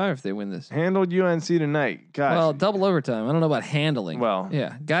 16-5 if they win this. Handled UNC tonight. Gosh. Well, double overtime. I don't know about handling. Well,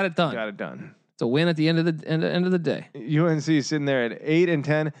 yeah, got it done. It's a win at the end of the day. UNC sitting there at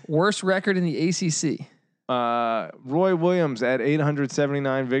 8-10, worst record in the ACC. Roy Williams at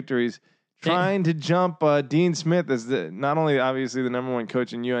 879 victories. Trying to jump Dean Smith as not only obviously the number 1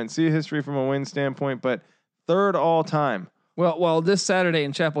 coach in UNC history from a win standpoint, but 3rd all time. Well, this Saturday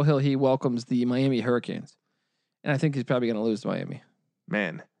in Chapel Hill, he welcomes the Miami Hurricanes, and I think he's probably going to lose to Miami.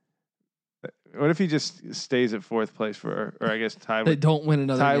 Man, what if he just stays at 4th place or I guess tie? They don't win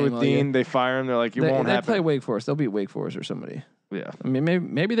another tie game with Dean. They fire him. They're like, it won't happen. They play Wake Forest. They'll beat Wake Forest or somebody. Yeah, I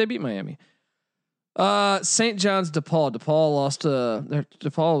mean maybe they beat Miami. St. John's DePaul. DePaul lost.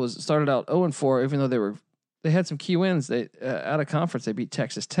 DePaul started out 0-4, even though they had some key wins. They out of conference. They beat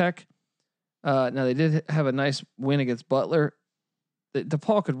Texas Tech. Now they did have a nice win against Butler.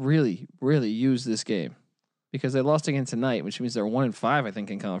 DePaul could really, really use this game because they lost again tonight, which means they're 1-5, I think,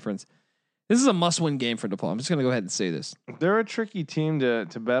 in conference. This is a must-win game for DePaul. I'm just going to go ahead and say this. They're a tricky team to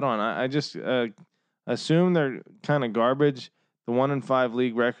bet on. I just assume they're kind of garbage. The 1-5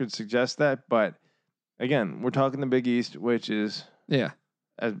 league record suggests that, but again, we're talking the Big East, which is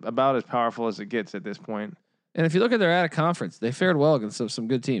about as powerful as it gets at this point. And if you look at their out of conference, they fared well against some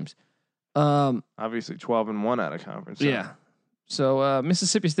good teams. Obviously 12-1 out of conference. So. Yeah. So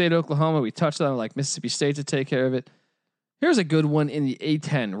Mississippi State, Oklahoma, we touched on like Mississippi State to take care of it. Here's a good one in the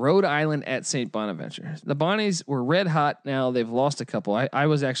A10, Rhode Island at St. Bonaventure. The Bonnies were red hot. Now they've lost a couple. I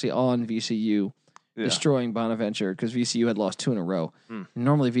was actually on VCU destroying Bonaventure because VCU had lost 2 in a row.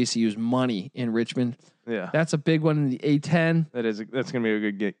 Normally VCU's money in Richmond. Yeah. That's a big one in the A10. That's going to be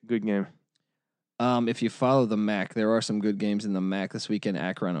a good game. If you follow the MAC, there are some good games in the MAC this weekend.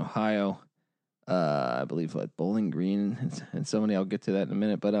 Akron, Ohio. I believe Bowling Green and so many. I'll get to that in a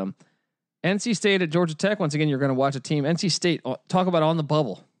minute. But NC State at Georgia Tech. Once again, you're going to watch a team. NC State, talk about on the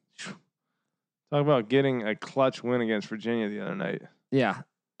bubble. Talk about getting a clutch win against Virginia the other night. Yeah.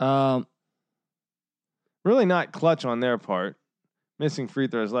 Really not clutch on their part. Missing free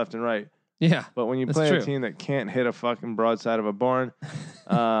throws left and right. Yeah. But when you play a team that can't hit a fucking broadside of a barn,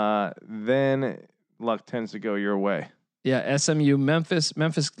 then luck tends to go your way. Yeah, SMU, Memphis.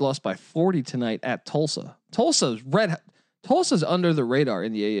 Memphis lost by 40 tonight at Tulsa. Tulsa's under the radar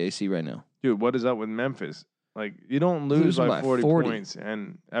in the AAC right now. Dude, what is up with Memphis? Like, you don't lose by 40 points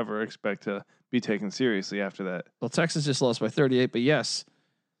and ever expect to be taken seriously after that. Well, Texas just lost by 38, but yes.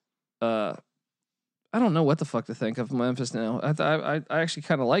 I don't know what the fuck to think of Memphis now. I actually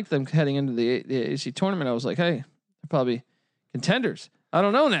kind of like them heading into the AAC tournament. I was like, hey, they're probably contenders. I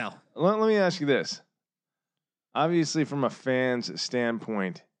don't know now. Let me ask you this. Obviously, from a fan's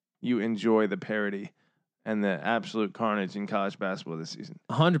standpoint, you enjoy the parity and the absolute carnage in college basketball this season.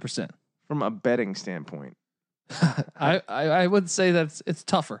 100%. From a betting standpoint. I would say that it's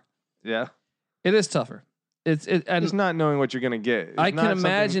tougher. Yeah? It is tougher. And just not knowing what you're going to get. I can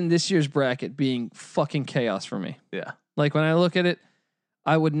imagine this year's bracket being fucking chaos for me. Yeah. Like when I look at it,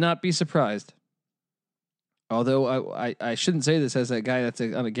 I would not be surprised. Although I shouldn't say this as a guy that's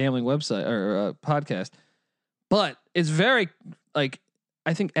on a gambling website or a podcast, but it's very like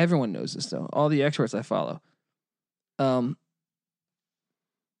I think everyone knows this though. All the experts I follow,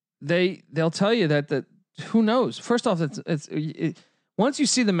 they'll tell you that who knows. First off, once you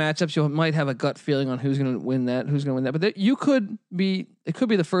see the matchups, you might have a gut feeling on who's going to win that, But it could be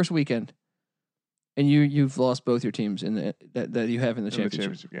the first weekend, and you've lost both your teams in that you have in the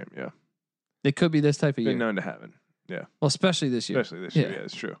championship game. Yeah, it could be this type of year. Been known to happen. Yeah, well, especially this year. Yeah,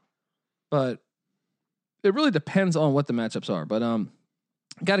 it's true. But it really depends on what the matchups are. But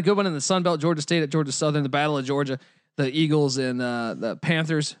got a good one in the Sun Belt. Georgia State at Georgia Southern. The Battle of Georgia. The Eagles and the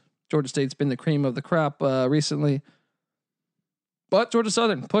Panthers. Georgia State's been the cream of the crop recently. But Georgia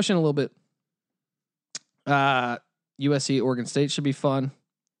Southern pushing a little bit. USC, Oregon State should be fun.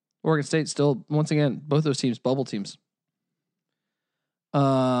 Oregon State still, once again, both those teams, bubble teams.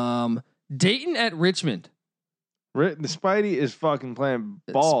 Dayton at Richmond. The Spidey is fucking playing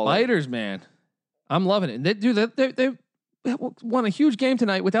ball. Spiders, man. I'm loving it. They won a huge game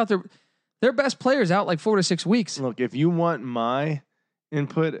tonight without their best players out like 4 to 6 weeks. Look, if you want my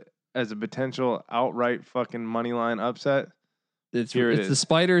input as a potential outright fucking money line upset, it's the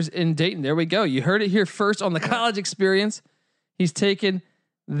Spiders in Dayton. There we go. You heard it here first on the college experience. He's taken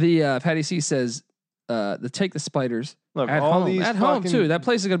the Patty C says take the Spiders. Look, at home too. That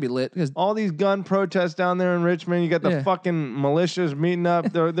place is gonna be lit because all these gun protests down there in Richmond. You got the fucking militias meeting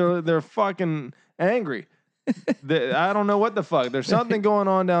up. They're fucking angry. I don't know what the fuck. There's something going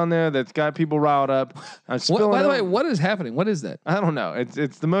on down there that's got people riled up. By the way, what is happening? What is that? I don't know.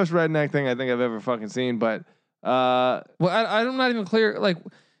 It's the most redneck thing I think I've ever fucking seen. But I'm not even clear. Like,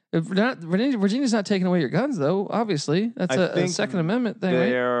 if Virginia's not taking away your guns, though. Obviously, that's a Second Amendment thing.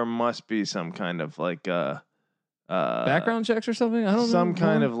 There must be some kind of like background checks or something. I don't know. Some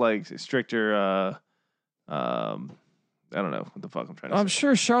kind of like stricter. I don't know what the fuck I'm trying to say. I'm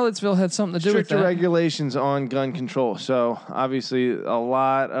sure Charlottesville had something to do with that. Stricter regulations on gun control. So obviously a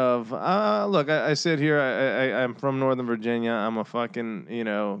lot of look. I sit here. I'm from Northern Virginia. I'm a fucking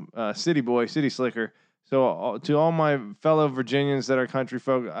city boy, city slicker. So to all my fellow Virginians that are country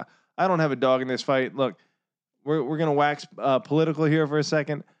folk, I don't have a dog in this fight. Look, we're gonna wax political here for a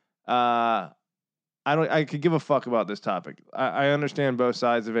second. I could give a fuck about this topic. I understand both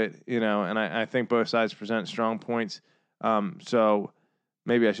sides of it, and I think both sides present strong points. So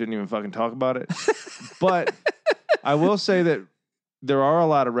maybe I shouldn't even fucking talk about it. But I will say that there are a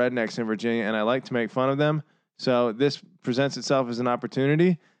lot of rednecks in Virginia, and I like to make fun of them. So this presents itself as an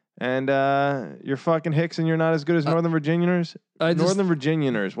opportunity. And you're fucking Hicks, and you're not as good as Northern Virginians. Northern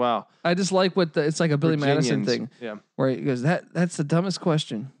Virginians. Wow. I just like what it's like a Billy Madison thing. Yeah. Where he goes, that's the dumbest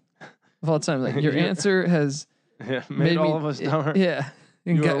question of all time. Like your answer has made all of us dumber. Yeah.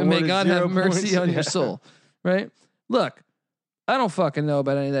 May God have mercy on your soul. Right? Look, I don't fucking know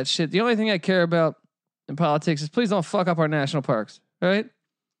about any of that shit. The only thing I care about in politics is please don't fuck up our national parks. Right?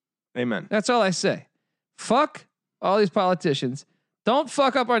 Amen. That's all I say. Fuck all these politicians. Don't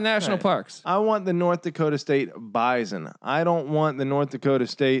fuck up our national parks. I want the North Dakota State bison. I don't want the North Dakota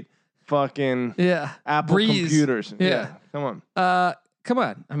State fucking Apple computers. Yeah. Come on. Come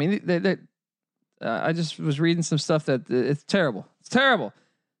on. I mean, I just was reading some stuff that it's terrible. It's terrible.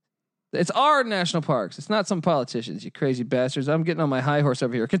 It's our national parks. It's not some politicians, you crazy bastards. I'm getting on my high horse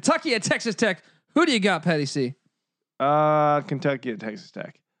over here. Kentucky at Texas Tech. Who do you got, Patty C? Kentucky at Texas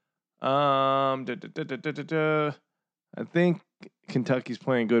Tech. I think Kentucky's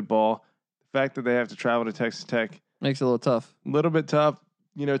playing good ball. The fact that they have to travel to Texas Tech makes it a little tough. A little bit tough.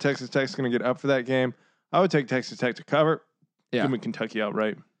 You know, Texas Tech's going to get up for that game. I would take Texas Tech to cover. Yeah. Give me Kentucky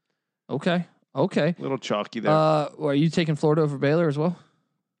outright. Okay. A little chalky there. Are you taking Florida over Baylor as well?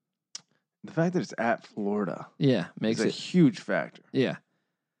 The fact that it's at Florida. Yeah, makes it a huge factor. Yeah.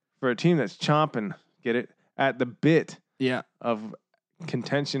 For a team that's chomping, get it, at the bit of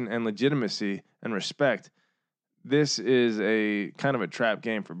contention and legitimacy and respect, this is a kind of a trap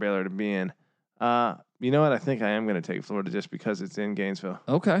game for Baylor to be in. You know what? I think I am going to take Florida just because it's in Gainesville.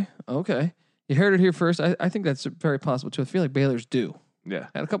 Okay. You heard it here first. I think that's very possible too. I feel like Baylor's due. Yeah.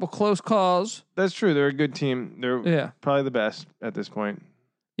 Had a couple close calls. That's true. They're a good team. They're probably the best at this point.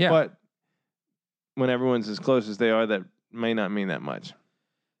 Yeah. But when everyone's as close as they are, that may not mean that much.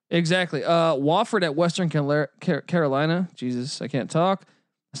 Exactly. Wofford at Western Carolina. Jesus, I can't talk.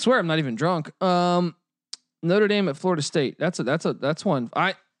 I swear I'm not even drunk. Notre Dame at Florida State. That's one.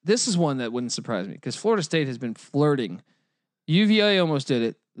 This is one that wouldn't surprise me because Florida State has been flirting. UVA almost did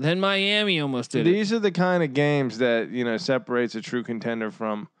it. Then Miami almost did it. These are the kind of games that, you know, separates a true contender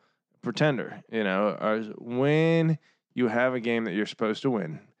from a pretender. You know, when you have a game that you're supposed to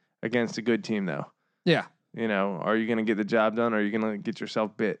win against a good team, though. Yeah. You know, are you going to get the job done or are you going to get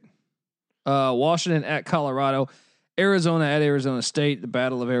yourself bit? Washington at Colorado. Arizona at Arizona State, the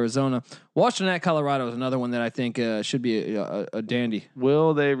Battle of Arizona. Washington at Colorado is another one that I think should be a dandy.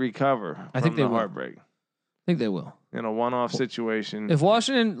 Will they recover from the heartbreak? I think they will. In a one-off situation. If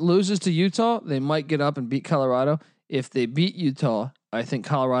Washington loses to Utah, they might get up and beat Colorado. If they beat Utah, I think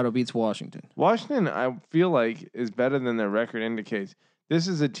Colorado beats Washington. Washington, I feel like, is better than their record indicates. This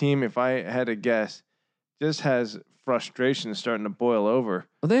is a team, if I had to guess, just has frustration starting to boil over.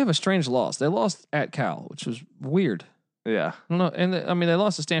 Well, they have a strange loss. They lost at Cal, which was weird. Yeah. I don't know. And they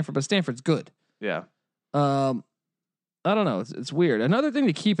lost to Stanford, but Stanford's good. Yeah. I don't know. It's weird. Another thing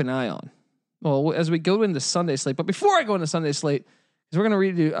to keep an eye on. Well, as we go into Sunday slate, but before I go into Sunday slate, because I'm going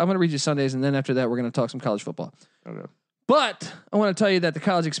to read you Sundays, and then after that, we're going to talk some college football. Okay. But I want to tell you that the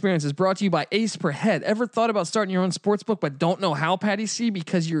college experience is brought to you by Ace Per Head. Ever thought about starting your own sports book, but don't know how, Patty C,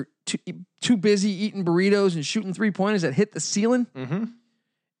 because you're too busy eating burritos and shooting 3-pointers that hit the ceiling? Mm-hmm.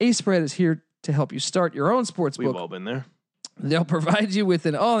 Ace Per Head is here to help you start your own sports book. We've all been there. They'll provide you with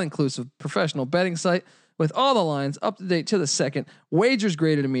an all-inclusive professional betting site with all the lines up to date to the second, wagers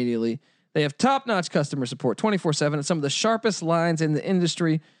graded immediately. They have top-notch customer support 24/7 and some of the sharpest lines in the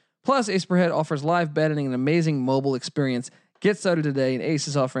industry. Plus, Ace Per Head offers live betting and an amazing mobile experience. Get started today, and Ace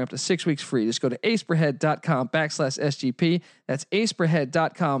is offering up to 6 weeks free. Just go to aceperhead.com/SGP. That's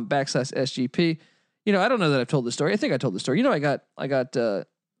aceperhead.com/SGP. You know, I don't know that I've told this story. I think I told the story. You know, I got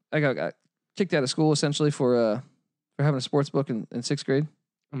kicked out of school essentially for having a sports book in 6th grade.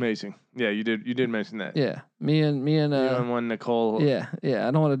 Amazing. Yeah, you did mention that. Yeah. Me and you and one Nicole. Yeah.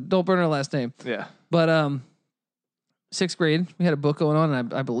 I don't burn her last name. Yeah. But 6th grade, we had a book going on,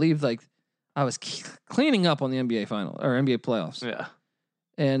 and I believe like I was cleaning up on the NBA final or NBA playoffs. Yeah.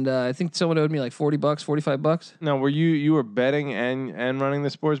 And I think someone owed me like $40, $45. No, were you were betting and running the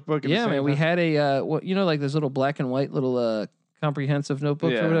sports book? Yeah, man. We had a like those little black and white little comprehensive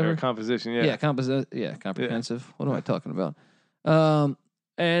notebooks or whatever. Composition. Yeah. Yeah, comprehensive. Yeah. What am I talking about?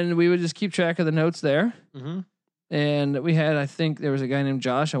 And we would just keep track of the notes there. Mm-hmm. And we had, I think there was a guy named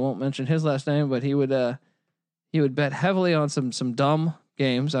Josh. I won't mention his last name, but he would bet heavily on some dumb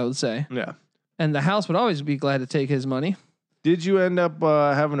games, I would say. Yeah. And the house would always be glad to take his money. Did you end up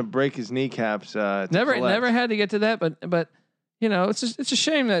having to break his kneecaps? Never had to get to that, but you know, it's a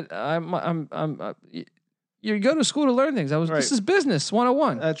shame that you go to school to learn things. This is business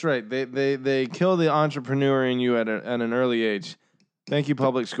 101. That's right. They kill the entrepreneur in you at an early age. Thank you,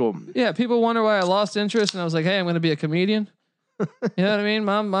 public school. Yeah, people wonder why I lost interest, and I was like, hey, I'm going to be a comedian. You know what I mean?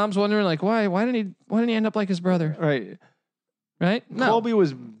 Mom's wondering like, why didn't he end up like his brother? Right. Right? No. Colby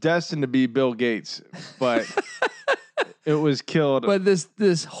was destined to be Bill Gates, but it was killed. But this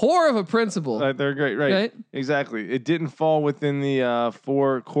whore of a principal. They're great, right? Exactly. It didn't fall within the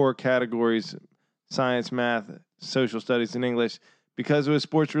 4 core categories: science, math, social studies, and English. Because it was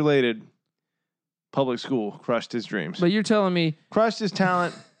sports related, public school crushed his dreams. But you're telling me crushed his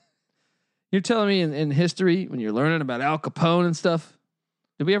talent. You're telling me in history, when you're learning about Al Capone and stuff,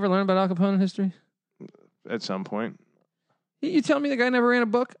 did we ever learn about Al Capone in history? At some point. You tell me the guy never ran a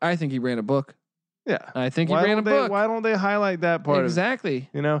book? I think he ran a book. Yeah. I think he ran a book. Why don't they highlight that part? Exactly.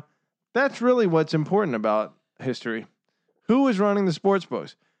 You know, that's really what's important about history. Who is running the sports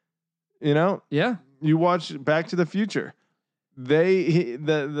books? You know? Yeah. You watch Back to the Future.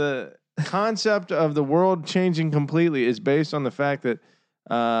 The concept of the world changing completely is based on the fact that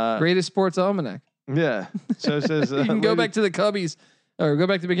greatest sports almanac. Yeah. So says you can go back to the Cubbies or go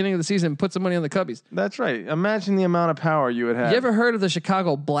back to the beginning of the season and put some money on the Cubbies. That's right. Imagine the amount of power you would have. You ever heard of the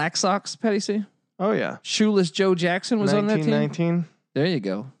Chicago Black Sox, Petty C? Oh yeah. Shoeless Joe Jackson was on that team. 1919. There you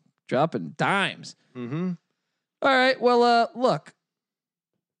go. Dropping dimes. Mm-hmm. All right. Well, look.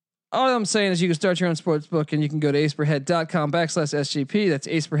 All I'm saying is you can start your own sports book and you can go to aceperhead.com/SGP. That's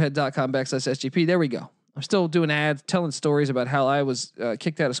aceperhead.com/SGP. There we go. I'm still doing ads, telling stories about how I was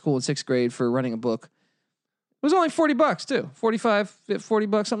kicked out of school in 6th grade for running a book. It was only $40 too. 45,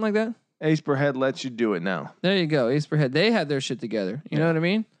 $40, something like that. Ace per Head lets you do it now. There you go. Ace per Head. They had their shit together. You know what I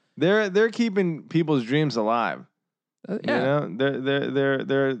mean? They're keeping people's dreams alive. Yeah. You know,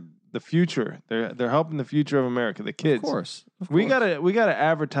 they're the future. They're helping the future of America, the kids. Of course. We gotta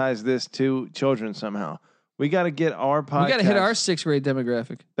advertise this to children somehow. We gotta get our podcast. We gotta hit our 6th grade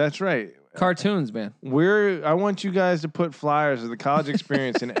demographic. That's right. Cartoons, man. I want you guys to put flyers of the college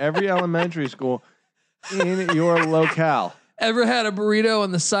experience in every elementary school in your locale. Ever had a burrito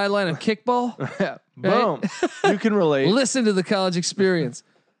on the sideline of kickball? Boom. You can relate. Listen to the college experience.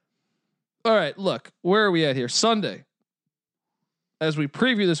 All right, look, where are we at here? Sunday. As we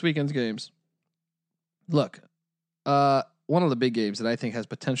preview this weekend's games. Look, one of the big games that I think has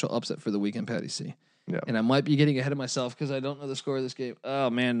potential upset for the weekend, Patty C. Yeah. And I might be getting ahead of myself because I don't know the score of this game.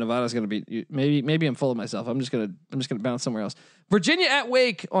 Oh man, Nevada's going to beat. Maybe I'm full of myself. I'm just gonna bounce somewhere else. Virginia at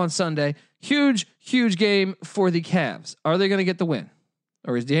Wake on Sunday. Huge game for the Cavs. Are they going to get the win,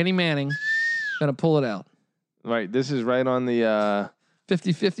 or is Danny Manning going to pull it out? Right. This is right on the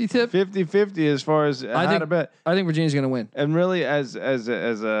 50-50 tip. 50-50 as far as how to bet. I think Virginia's going to win. And really, as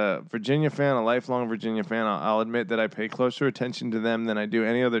a Virginia fan, a lifelong Virginia fan, I'll admit that I pay closer attention to them than I do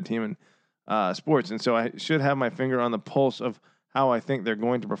any other team in sports, and so I should have my finger on the pulse of how I think they're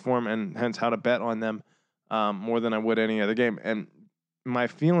going to perform, and hence how to bet on them more than I would any other game. And my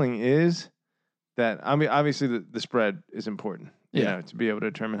feeling is that obviously the spread is important, you know, to be able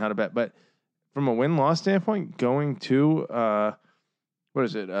to determine how to bet. But from a win-loss standpoint, going to what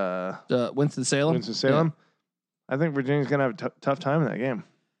is it? Winston-Salem. Winston-Salem. Yeah. I think Virginia's going to have a tough time in that game.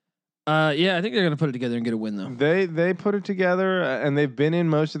 Yeah, I think they're going to put it together and get a win, though. They put it together, and they've been in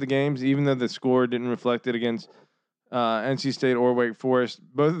most of the games, even though the score didn't reflect it against NC State or Wake Forest.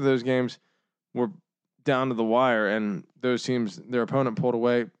 Both of those games were down to the wire, and those teams, their opponent pulled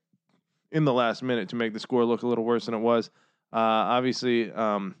away in the last minute to make the score look a little worse than it was. Obviously,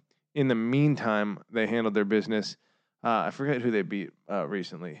 in the meantime, they handled their business. I forget who they beat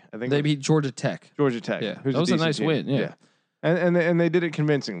recently. I think they beat Georgia Tech. Yeah, that was a nice win. Yeah. And they did it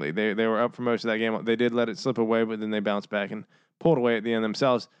convincingly. They were up for most of that game. They did let it slip away, but then they bounced back and pulled away at the end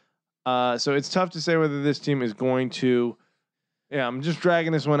themselves. So it's tough to say whether this team is going to. Yeah, I'm just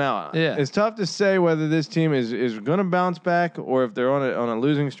dragging this one out. Yeah, it's tough to say whether this team is going to bounce back or if they're on a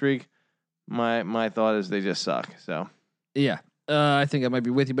losing streak. My thought is they just suck. So yeah, I think I might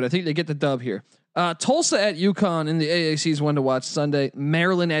be with you, but I think they get the dub here. Tulsa at UConn in the AAC is one to watch Sunday.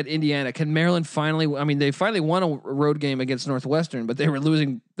 Maryland at Indiana. Can Maryland finally? I mean, they finally won a road game against Northwestern, but they were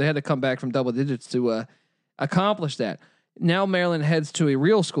losing. They had to come back from double digits to accomplish that. Now Maryland heads to a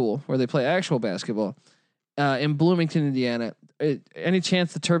real school where they play actual basketball in Bloomington, Indiana. Any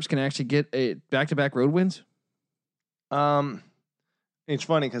chance the Terps can actually get a back-to-back road wins? It's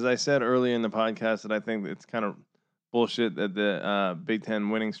funny because I said earlier in the podcast that I think it's kind of bullshit that the Big Ten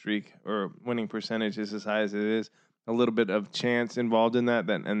winning streak or winning percentage is as high as it is. A little bit of chance involved in that,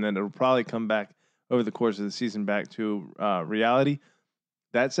 and then it'll probably come back over the course of the season back to reality.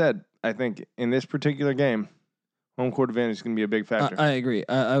 That said, I think in this particular game, home court advantage is going to be a big factor. I agree.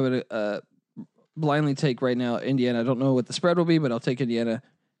 I would blindly take right now Indiana. I don't know what the spread will be, but I'll take Indiana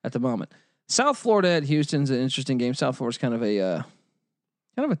at the moment. South Florida at Houston's an interesting game. South Florida's kind of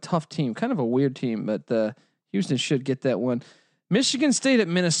a tough team, kind of a weird team, but Houston should get that one. Michigan State at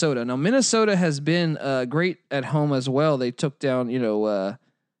Minnesota. Now Minnesota has been great at home as well. They took down,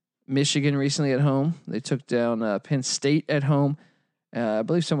 Michigan recently at home. They took down Penn State at home. I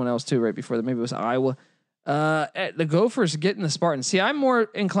believe someone else too right before that. Maybe it was Iowa. The Gophers getting the Spartans. See, I'm more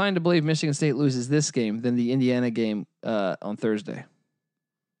inclined to believe Michigan State loses this game than the Indiana game on Thursday.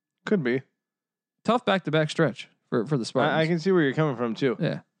 Could be. Tough back-to-back stretch for the Spartans. I can see where you're coming from too.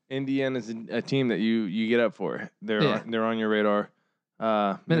 Yeah. Indiana's a team that you get up for. They're on your radar.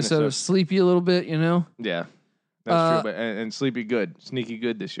 Minnesota's sleepy a little bit, Yeah, that's true. But and sleepy good, sneaky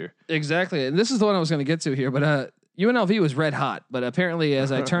good this year. Exactly. And this is the one I was going to get to here, but UNLV was red hot. But apparently,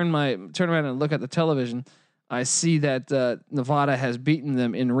 as I turn around and look at the television, I see that Nevada has beaten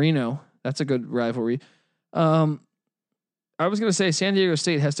them in Reno. That's a good rivalry. I was going to say San Diego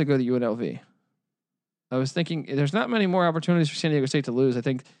State has to go to UNLV. I was thinking there's not many more opportunities for San Diego State to lose. I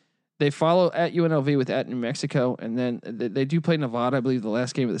think they follow at UNLV with at New Mexico, and then they do play Nevada, I believe, the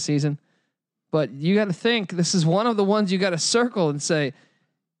last game of the season. But you got to think this is one of the ones you got to circle and say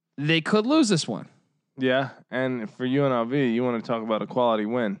they could lose this one. Yeah, and for UNLV, you want to talk about a quality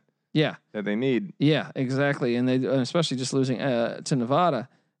win. Yeah, that they need. Yeah, exactly, and they especially just losing to Nevada,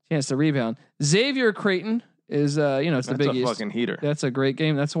 chance to rebound. Xavier Creighton is it's the Big East. That's a fucking heater. That's a great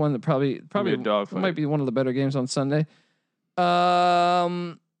game. That's one that probably a dog might be one of the better games on Sunday.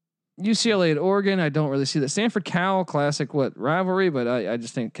 UCLA at Oregon. I don't really see the Stanford Cal classic rivalry, but I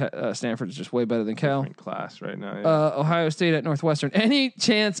just think Stanford is just way better than Cal. Different class right now. Yeah. Ohio State at Northwestern. Any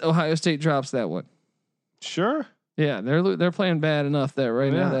chance Ohio State drops that one? Sure. Yeah, they're playing bad enough that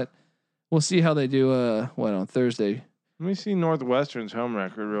now that we'll see how they do. On Thursday? Let me see Northwestern's home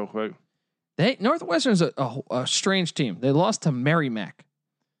record real quick. Northwestern's a strange team. They lost to Merrimack,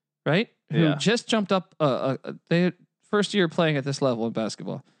 right? Who just jumped up. They first year playing at this level in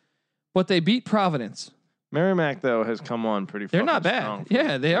basketball, but they beat Providence. Merrimack though has come on pretty. They're not bad.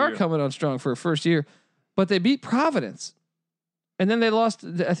 Yeah, they are coming on strong for a first year, but they beat Providence, and then they lost.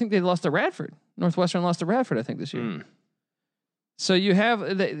 I think they lost to Radford. Northwestern lost to Radford, I think, this year. So you have.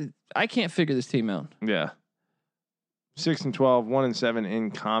 I can't figure this team out. Yeah. 6-12, 1-7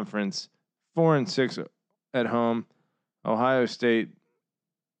 in conference. 4-6 at home. Ohio State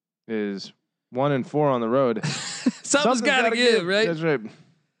is 1-4 on the road. Something's got to give, right? That's right.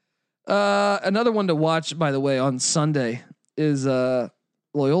 Another one to watch, by the way, on Sunday is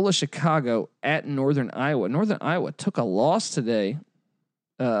Loyola Chicago at Northern Iowa. Northern Iowa took a loss today,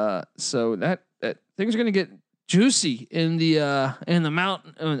 so that things are going to get juicy in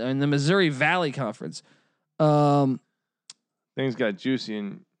the Missouri Valley Conference. Things got juicy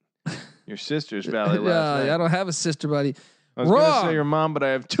in your sister's valley last night. I don't have a sister, buddy. I was going to say your mom, but I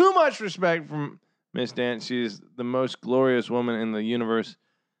have too much respect for Miss Dance. She's the most glorious woman in the universe.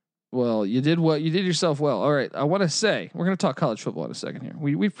 Well, you did yourself well. All right. I want to say, we're going to talk college football in a second here.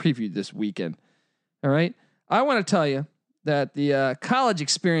 We've previewed this weekend. All right. I want to tell you that the college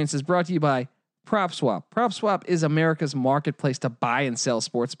experience is brought to you by PropSwap. PropSwap is America's marketplace to buy and sell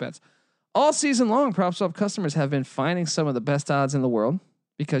sports bets. All season long, PropSwap customers have been finding some of the best odds in the world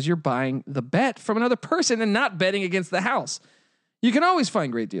because you're buying the bet from another person and not betting against the house. You can always find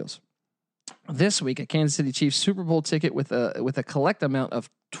great deals. This week, a Kansas City Chiefs Super Bowl ticket with a collect amount of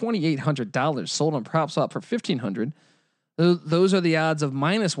 $2,800 sold on PropSwap for $1,500. Those are the odds of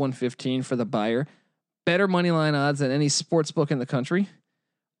 -115 for the buyer. Better money line odds than any sports book in the country.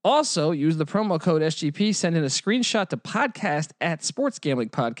 Also, use the promo code SGP, send in a screenshot to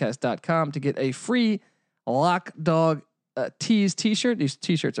podcast@sportsgamblingpodcast.com to get a free Lock Dog Tees t-shirt. These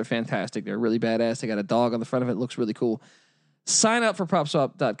t-shirts are fantastic. They're really badass. They got a dog on the front of it. It looks really cool. Sign up for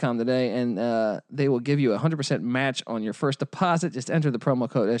PropSwap.com today, and they will give you a 100% match on your first deposit. Just enter the promo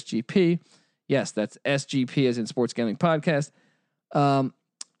code SGP. Yes, that's SGP as in Sports Gambling Podcast.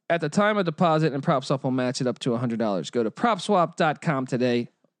 At the time of deposit, and PropSwap will match it up to $100. Go to PropSwap.com today.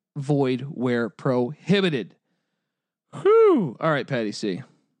 Void where prohibited. Whew. All right, Patty C.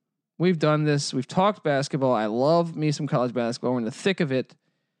 We've done this. We've talked basketball. I love me some college basketball. We're in the thick of it.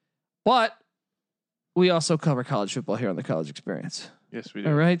 But we also cover college football here on the College Experience. Yes, we do.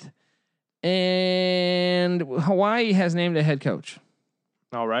 All right. And Hawaii has named a head coach.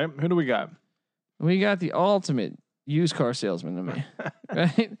 All right. Who do we got? We got the ultimate used car salesman to me.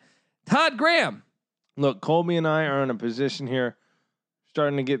 Right? Todd Graham. Look, Colby and I are in a position here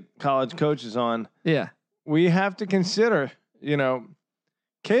starting to get college coaches on. Yeah. We have to consider,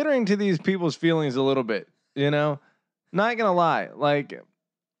 catering to these people's feelings a little bit, not going to lie. Like,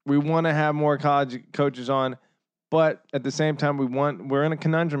 we want to have more college coaches on, but at the same time, we're in a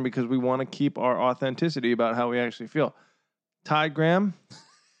conundrum because we want to keep our authenticity about how we actually feel. Todd Graham,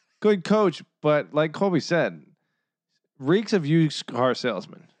 good coach, but like Colby said, reeks of used car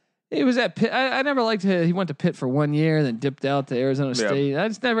salesman. He was at Pitt. I never liked him. He went to Pitt for 1 year, then dipped out to Arizona State. I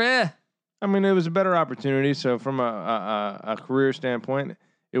just never. I mean, it was a better opportunity. So from a career standpoint,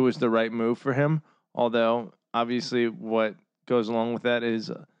 it was the right move for him. Although, obviously, what goes along with that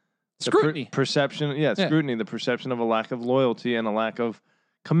is scrutiny, perception. Yeah, scrutiny. The perception of a lack of loyalty and a lack of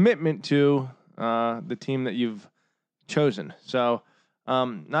commitment to the team that you've chosen. So,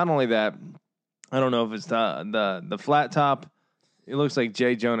 not only that, I don't know if it's the flat top. It looks like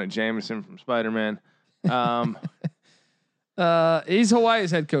J. Jonah Jameson from Spider-Man. He's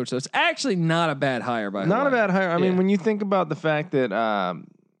Hawaii's head coach, so it's actually not a bad hire by Hawaii. Not a bad hire. I mean, when you think about the fact that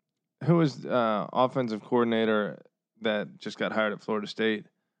who was offensive coordinator that just got hired at Florida State?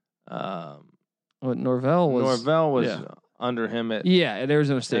 Norvell was under him at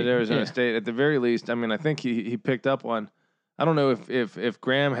Arizona State. State, at the very least. I mean, I think he picked up on. I don't know if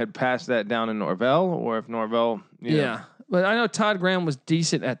Graham had passed that down in Norvell or if Norvell. But I know Todd Graham was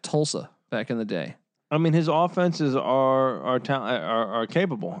decent at Tulsa back in the day. I mean, his offenses are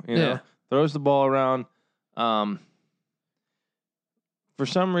capable. You know, throws the ball around. For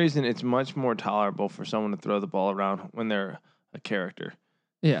some reason, it's much more tolerable for someone to throw the ball around when they're a character.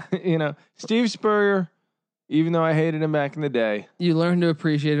 Yeah, you know, Steve Spurrier. Even though I hated him back in the day, you learn to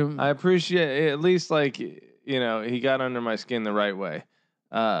appreciate him. I appreciate at least he got under my skin the right way.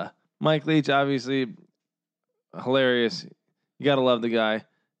 Mike Leach, obviously hilarious. You got to love the guy.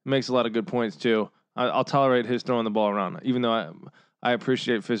 Makes a lot of good points too. I'll tolerate his throwing the ball around, even though I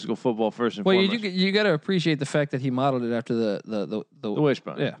appreciate physical football first and foremost. Well, you got to appreciate the fact that he modeled it after the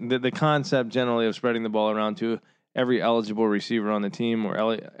wishbone. Yeah, the concept generally of spreading the ball around to every eligible receiver on the team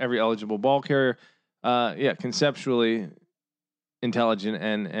or every eligible ball carrier. Conceptually intelligent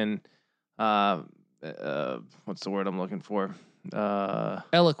and what's the word I'm looking for?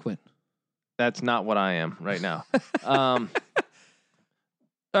 Eloquent. That's not what I am right now.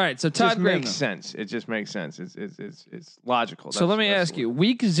 All right, so Todd Graham makes sense. It just makes sense. It's logical. So let me ask you: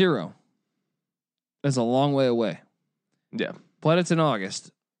 Week 0 is a long way away. Yeah, but it's in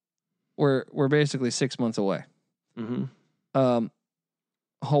August. We're basically 6 months away. Mm-hmm.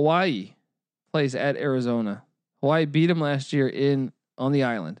 Hawaii plays at Arizona. Hawaii beat him last year on the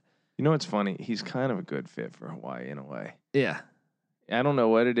island. You know what's funny? He's kind of a good fit for Hawaii in a way. Yeah. I don't know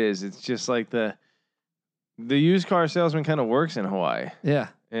what it is. It's just like the used car salesman kind of works in Hawaii. Yeah.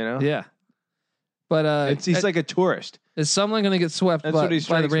 You know? Yeah. But he's like a tourist. Is someone going to get swept by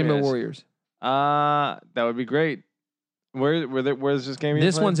the Rainbow Warriors? That would be great. Where's this game?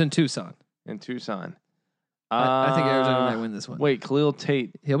 This one's in Tucson. In Tucson. I think Arizona might win this one. Wait, Khalil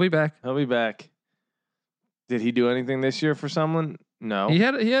Tate. He'll be back. Did he do anything this year for someone? No. He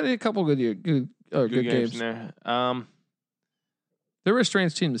had a couple good games in there. They were a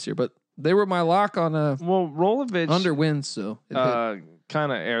strange team this year, but they were my lock on Rolovich under wins, so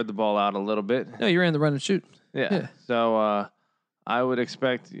kind of aired the ball out a little bit. No, you ran the run and shoot. Yeah. So I would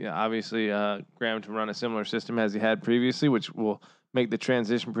expect, obviously, Graham to run a similar system as he had previously, which will make the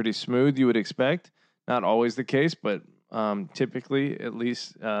transition pretty smooth. You would expect, not always the case, but typically at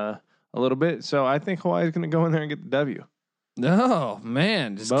least a little bit. So I think Hawaii is going to go in there and get the W. Oh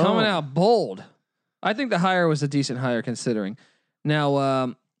man, just coming out bold. I think the hire was a decent hire considering.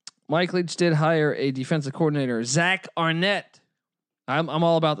 Now, Mike Leach did hire a defensive coordinator, Zach Arnett. I'm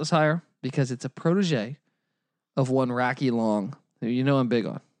all about this hire because it's a protege of one Rocky Long, who you know I'm big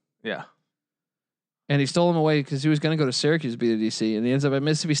on. Yeah. And he stole him away because he was going to go to Syracuse, be the DC, and he ends up at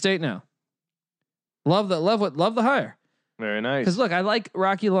Mississippi State now. Love the hire. Very nice. Because look, I like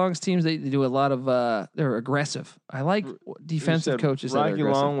Rocky Long's teams. They do a lot of they're aggressive. I like defensive coaches. Rocky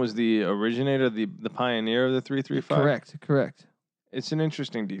Long was the originator, the pioneer of the 3-3-5. Correct. It's an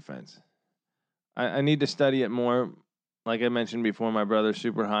interesting defense. I need to study it more. Like I mentioned before, my brother's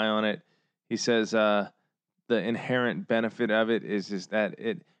super high on it. He says the inherent benefit of it is that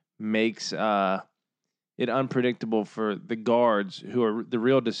it makes it unpredictable for the guards who are the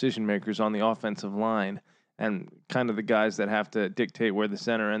real decision makers on the offensive line and kind of the guys that have to dictate where the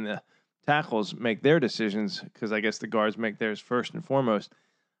center and the tackles make their decisions, because I guess the guards make theirs first and foremost.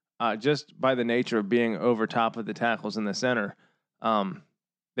 Just by the nature of being over top of the tackles in the center,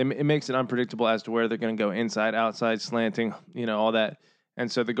 it makes it unpredictable as to where they're going to go inside, outside, slanting, all that.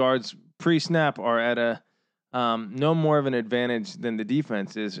 And so the guards pre-snap are at a no more of an advantage than the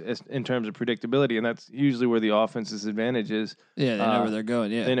defense is in terms of predictability, and that's usually where the offense's advantage is. Yeah, they know where they're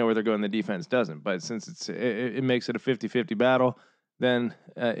going. Yeah, they know where they're going. The defense doesn't. But since it makes it a 50-50 battle, then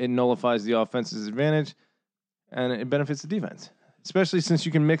it nullifies the offense's advantage, and it benefits the defense. Especially since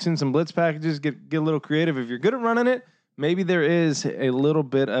you can mix in some blitz packages, get a little creative. If you're good at running it, maybe there is a little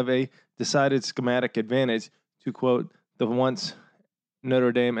bit of a decided schematic advantage, to quote the once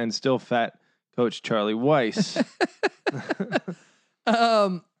Notre Dame and still fat coach Charlie Weiss.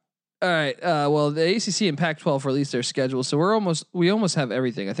 All right. Well, the ACC and Pac-12 released their schedule, so we almost have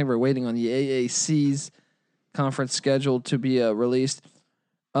everything. I think we're waiting on the AAC's conference schedule to be released,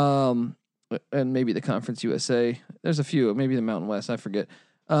 and maybe the Conference USA. There's a few, maybe the Mountain West. I forget.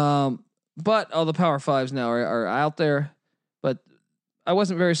 But all the Power Fives now are out there. But I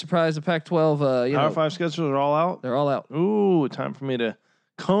wasn't very surprised. The Pac-12, Power Five schedules are all out. They're all out. Ooh, time for me to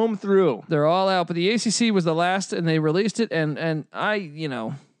comb through. They're all out. But the ACC was the last, and they released it. And I.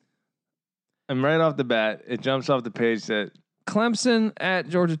 And right off the bat, it jumps off the page that Clemson at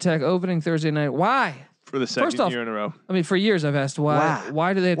Georgia Tech opening Thursday night. Why? For the second year in a row. I mean, for years I've asked why.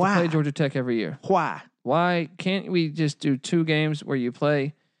 Why do they have to play Georgia Tech every year? Why? Why can't we just do 2 games where you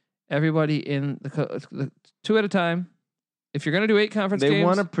play everybody in the 2 at a time? If you're going to do 8 conference games. They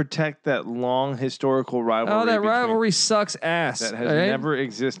want to protect that long historical rivalry. Oh, that rivalry sucks ass. That has never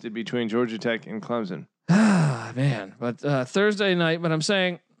existed between Georgia Tech and Clemson. Ah, man. But Thursday night, but I'm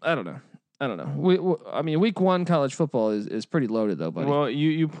saying, I don't know. I mean, week 1 college football is pretty loaded, though, buddy. Well,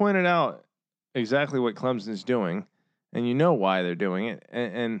 you pointed out exactly what Clemson's doing, and you know why they're doing it.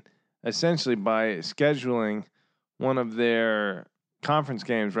 And essentially, by scheduling one of their conference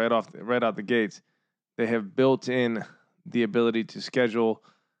games right out the gates, they have built in the ability to schedule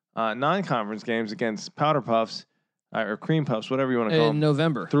non-conference games against Powder Puffs or Cream Puffs, whatever you want to call them, in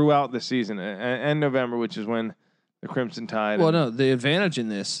November throughout the season and November, which is when the Crimson Tide. Well, no, the advantage in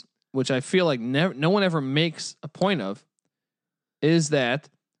this, which I feel like no one ever makes a point of, is that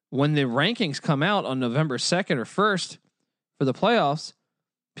when the rankings come out on November 2nd or 1st for the playoffs,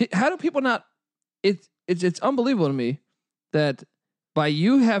 how do people not? It's unbelievable to me that by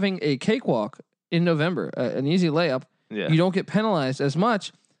you having a cakewalk in November, an easy layup, you don't get penalized as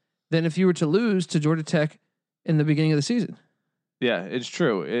much than if you were to lose to Georgia Tech in the beginning of the season. Yeah, it's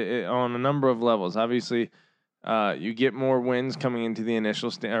true. On a number of levels. Obviously, you get more wins coming into the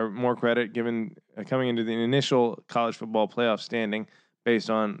initial or more credit given coming into the initial college football playoff standing based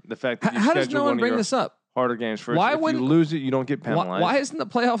on the fact that you how does no one bring this up? Harder games first. Why if you lose it, you don't get penalized. Why isn't the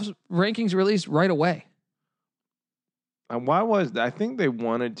playoffs rankings released right away? Why was that? I think they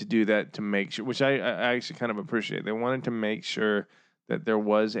wanted to do that to make sure, which I actually kind of appreciate. They wanted to make sure that there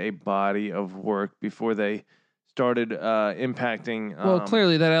was a body of work before they started impacting. Well,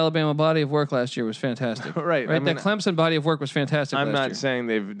 clearly that Alabama body of work last year was fantastic. Right. I mean, that Clemson body of work was fantastic. I'm not saying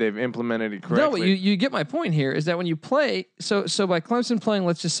they've implemented it correctly. No, but you get my point here is that when you play, so by Clemson playing,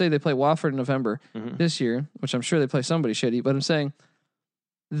 let's just say they play Wofford in November this year, which I'm sure they play somebody shitty, but I'm saying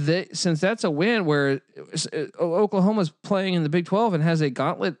since that's a win where Oklahoma's playing in the Big 12 and has a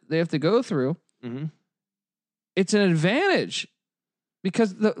gauntlet they have to go through, it's an advantage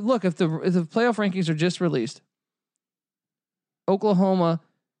because look, if the playoff rankings are just released, Oklahoma,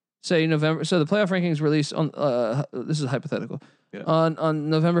 say November. So the playoff rankings released on this is hypothetical on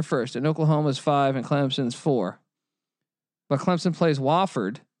November 1st, and Oklahoma's 5 and Clemson's 4. But Clemson plays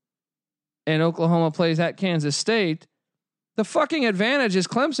Wofford, and Oklahoma plays at Kansas State. The fucking advantage is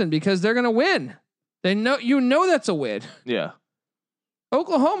Clemson because they're going to win. They know that's a win. Yeah.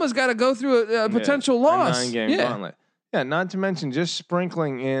 Oklahoma's got to go through a potential loss. A 9-game gauntlet. Yeah. Not to mention just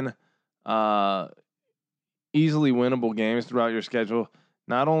sprinkling in easily winnable games throughout your schedule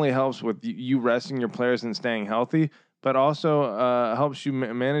not only helps with you resting your players and staying healthy, but also helps you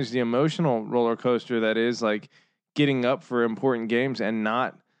manage the emotional roller coaster that is like getting up for important games and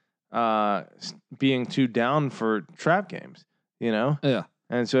not being too down for trap games, you know? Yeah.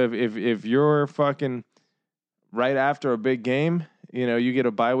 And so if you're fucking right after a big game, you know, you get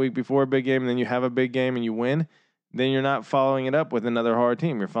a bye week before a big game and then you have a big game and you win, then you're not following it up with another hard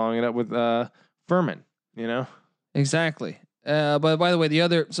team. You're following it up with Furman, you know? Exactly. But by the way, the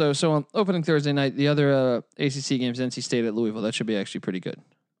other, so on opening Thursday night, the other ACC games, NC State at Louisville, that should be actually pretty good.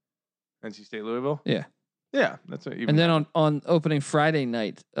 NC State, Louisville? Yeah. Yeah, that's what. And then on opening Friday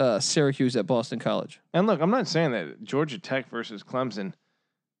night, Syracuse at Boston College. And look, I'm not saying that Georgia Tech versus Clemson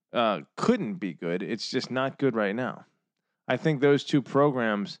couldn't be good. It's just not good right now. I think those two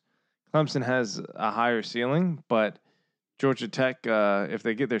programs, Clemson has a higher ceiling, but Georgia Tech, if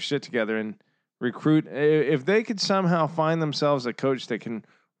they get their shit together and recruit, if they could somehow find themselves a coach that can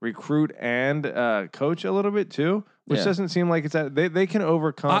recruit and coach a little bit too, which doesn't seem like it's that they can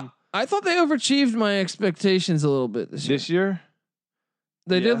overcome. I thought they overachieved my expectations a little bit this year.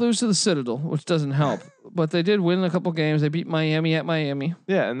 They did lose to the Citadel, which doesn't help, but they did win a couple games. They beat Miami at Miami.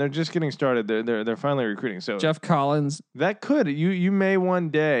 Yeah, and they're just getting started. They're finally recruiting. So Jeff Collins, that could you may one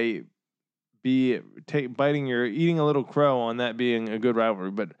day be eating a little crow on that being a good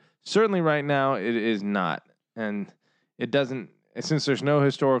rivalry, but certainly right now it is not. And it doesn't. Since there's no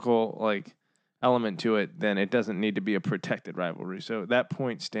historical element to it, then it doesn't need to be a protected rivalry. So that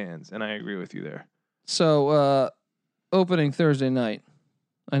point stands, and I agree with you there. So opening Thursday night.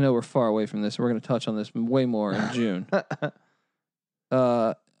 I know we're far away from this. We're going to touch on this way more in June.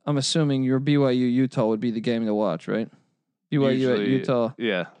 I'm assuming your BYU Utah would be the game to watch, right? BYU Usually, at Utah.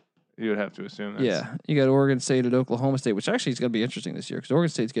 Yeah, you would have to assume that. Yeah, you got Oregon State at Oklahoma State, which actually is going to be interesting this year because Oregon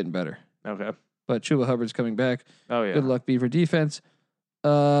State's getting better. Okay. But Chuba Hubbard's coming back. Oh yeah. Good luck, Beaver defense.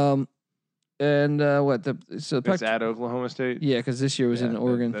 And what the It's at Oklahoma State. Yeah, because this year was in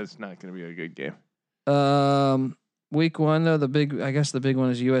Oregon. That's not going to be a good game. Week one though, the big one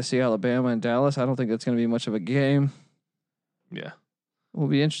is USC, Alabama, and Dallas. I don't think that's going to be much of a game. Yeah. Will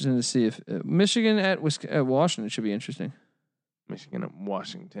be interesting to see if Michigan at Washington should be interesting. Michigan at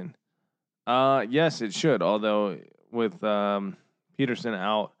Washington. Yes, it should. Although with Peterson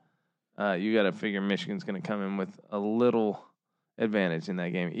out, you got to figure Michigan's going to come in with a little advantage in that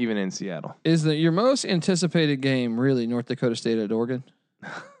game, even in Seattle. Is your most anticipated game really North Dakota State at Oregon?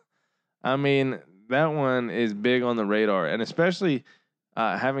 I mean, that one is big on the radar, and especially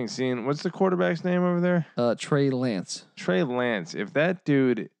having seen what's the quarterback's name over there? Trey Lance. Trey Lance. If that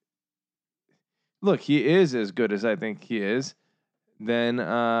dude, look, he is as good as I think he is. Then,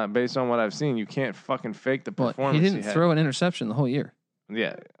 based on what I've seen, you can't fucking fake the performance. He didn't throw an interception the whole year.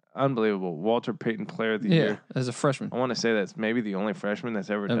 Yeah, unbelievable. Walter Payton Player of the Year. As a freshman. I want to say that's maybe the only freshman that's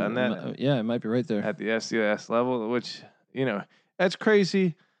ever done that. Yeah, it might be right there at the FCS level, which that's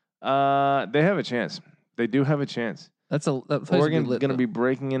crazy. They have a chance. They do have a chance. Oregon's going to be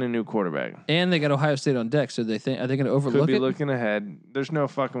breaking in a new quarterback, and they got Ohio State on deck. So are they going to overlook it? Could be looking ahead. There's no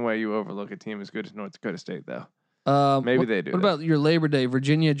fucking way you overlook a team as good as North Dakota State, though. Maybe they do. What about your Labor Day,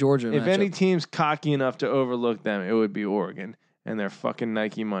 Virginia, Georgia? If matchup? any team's cocky enough to overlook them, it would be Oregon and their fucking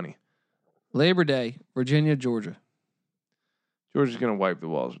Nike money. Labor Day, Virginia, Georgia. Georgia's going to wipe the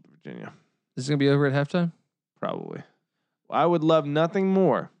walls with Virginia. This is going to be over at halftime? Probably. I would love nothing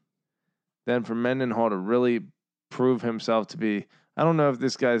more than for Mendenhall to really prove himself to be. I don't know if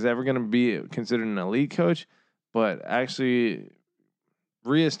this guy's ever going to be considered an elite coach, but actually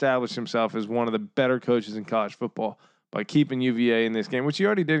reestablish himself as one of the better coaches in college football by keeping UVA in this game, which he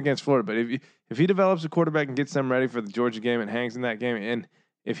already did against Florida. But if he develops a quarterback and gets them ready for the Georgia game and hangs in that game, and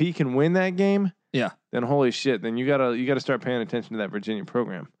if he can win that game, then holy shit, then you gotta start paying attention to that Virginia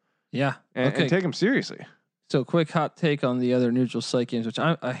program. Yeah, and take them seriously. So, quick hot take on the other neutral site games, which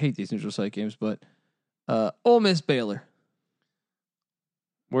I hate these neutral site games, but Ole Miss Baylor.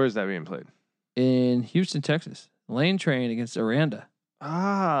 Where is that being played? In Houston, Texas. Lane Train against Aranda.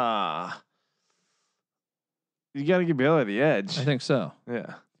 You got to give Baylor the edge. I think so.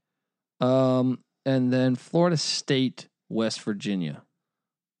 Yeah. And then Florida State, West Virginia.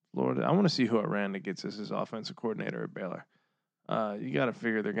 Florida. I want to see who Aranda gets as his offensive coordinator at Baylor. You got to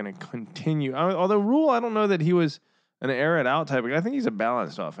figure they're going to continue. Although Rule, I don't know that he was an air it out type of guy. I think he's a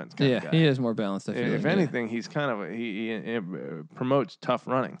balanced offense kind of guy. He is more balanced. If anything, he's kind of he promotes tough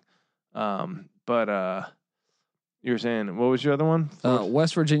running. But you were saying, what was your other one?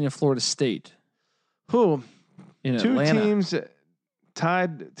 West Virginia, Florida State. Who? In Two Atlanta. teams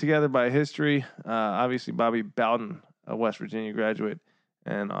tied together by history. Obviously, Bobby Bowden, a West Virginia graduate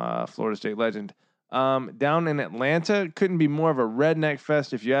and Florida State legend. Down in Atlanta, couldn't be more of a redneck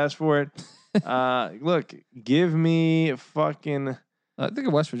fest if you ask for it. Look, give me fucking... I think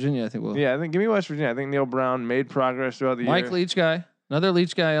of West Virginia, I think will. Yeah, give me West Virginia. I think Neil Brown made progress throughout the year. Mike Leach guy. Another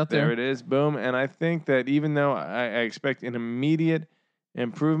Leach guy out there. There it is. Boom. And I think that even though I expect an immediate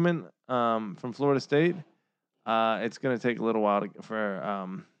improvement from Florida State, it's going to take a little while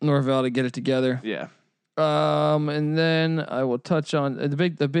for Norvell to get it together. Yeah. And then I will touch on the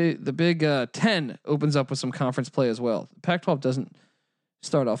Big 10 opens up with some conference play as well. Pac-12 doesn't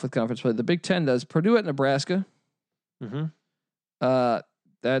start off with conference play. The Big 10 does. Purdue at Nebraska. Mm-hmm.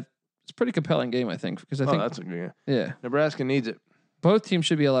 That's a pretty compelling game, I think, because I think that's a good game. Yeah. Nebraska needs it. Both teams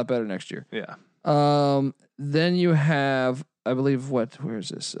should be a lot better next year. Yeah. Then you have, I believe, where is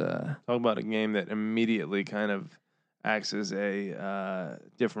this? Talk about a game that immediately kind of acts as a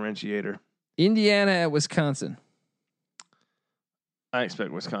differentiator. Indiana at Wisconsin. I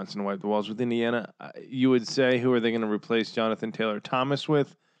expect Wisconsin to wipe the walls with Indiana. You would say, who are they going to replace Jonathan Taylor Thomas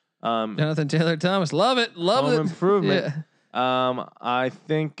with? Jonathan Taylor Thomas. Love it. Love it. Improvement. Yeah. I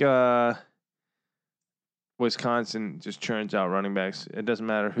think Wisconsin just churns out running backs. It doesn't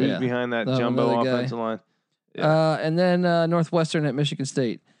matter who's behind that jumbo offensive line. Yeah. And then Northwestern at Michigan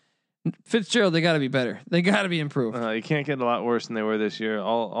State. Fitzgerald, they got to be better. They got to be improved. You can't get a lot worse than they were this year.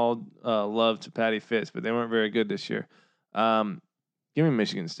 All love to Patty Fitz, but they weren't very good this year. Give me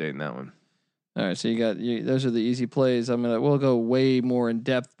Michigan State in that one. All right, so those are the easy plays. We'll go way more in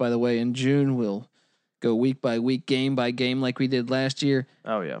depth. By the way, in June we'll go week by week, game by game, like we did last year.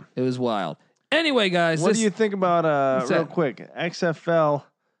 Oh yeah, it was wild. Anyway, guys, what do you think about real quick XFL?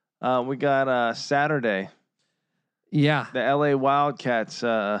 We got Saturday. Yeah, the LA Wildcats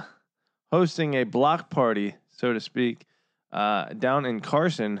hosting a block party, so to speak, down in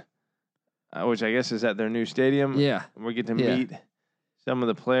Carson, which I guess is at their new stadium. Yeah, we get to meet some of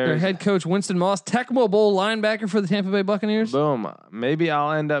the players. Their head coach, Winston Moss, Tecmo Bowl linebacker for the Tampa Bay Buccaneers. Boom. Maybe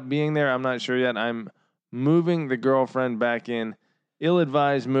I'll end up being there. I'm not sure yet. I'm moving the girlfriend back in.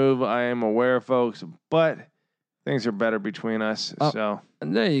 Ill-advised move, I am aware, folks, but things are better between us. So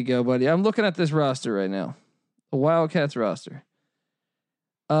there you go, buddy. I'm looking at this roster right now. The Wildcats roster.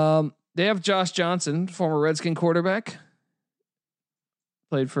 They have Josh Johnson, former Redskin quarterback.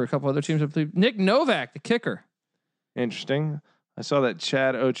 Played for a couple other teams, I believe. Nick Novak, the kicker. Interesting. I saw that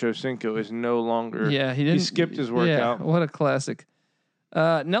Chad Ochocinco is no longer. Yeah, he skipped his workout. Yeah, what a classic.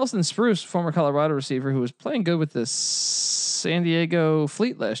 Nelson Spruce, former Colorado receiver, who was playing good with the San Diego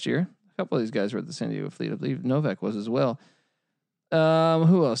Fleet last year. A couple of these guys were at the San Diego Fleet. I believe Novak was as well.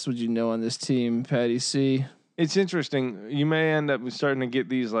 Who else would you know on this team? Patty C. It's interesting. You may end up starting to get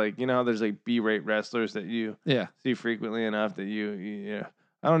these, like, you know how there's like B-rate wrestlers that you see frequently enough that you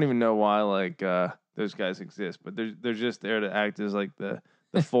I don't even know why those guys exist, but they're just there to act as like the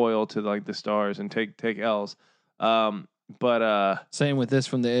foil to like the stars and take L's. But same with this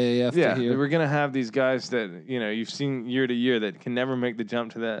from the AAF. Yeah, to here. We're gonna have these guys that you've seen year to year that can never make the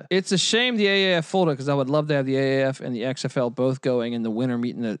jump to that. It's a shame the AAF folded because I would love to have the AAF and the XFL both going in the winter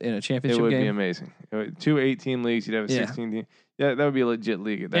meeting in a championship game. It would be amazing. 2 8-team leagues, you'd have a 16 team. Yeah, that would be a legit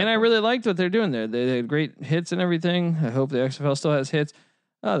league at that point. I really liked what they're doing there. They had great hits and everything. I hope the XFL still has hits.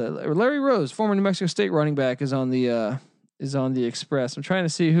 Larry Rose, former New Mexico State running back, is on the Express. I'm trying to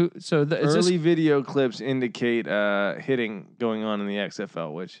see who. So early video clips indicate hitting going on in the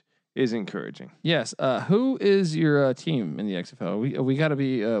XFL, which is encouraging. Yes. Who is your team in the XFL? We got to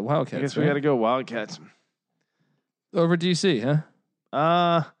be Wildcats. I guess we got to go Wildcats. Over DC,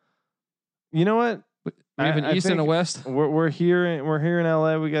 huh? You know what? We have an East and a West. We're here in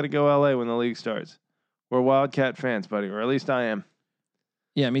LA. We got to go LA when the league starts. We're Wildcat fans, buddy, or at least I am.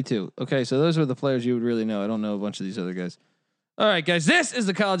 Yeah, me too. Okay, so those are the players you would really know. I don't know a bunch of these other guys. All right, guys, this is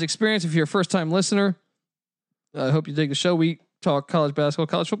the College Experience. If you're a first-time listener, I hope you dig the show. We talk college basketball,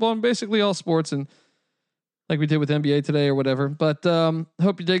 college football, and basically all sports, and like we did with NBA today or whatever. But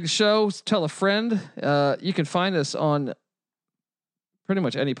hope you dig the show. Tell a friend. You can find us on pretty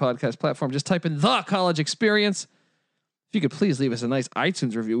much any podcast platform. Just type in The College Experience. If you could please leave us a nice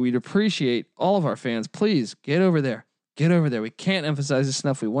iTunes review, we'd appreciate all of our fans. Please get over there. Get over there. We can't emphasize this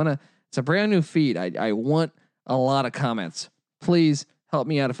enough. It's a brand new feed. I want a lot of comments. Please help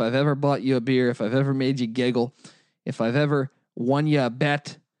me out. If I've ever bought you a beer, if I've ever made you giggle, if I've ever won you a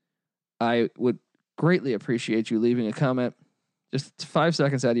bet, I would greatly appreciate you leaving a comment. Just 5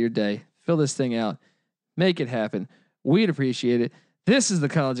 seconds out of your day. Fill this thing out. Make it happen. We'd appreciate it. This is the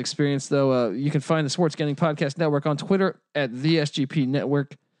College Experience, though. You can find the Sports Gambling Podcast Network on Twitter at the SGP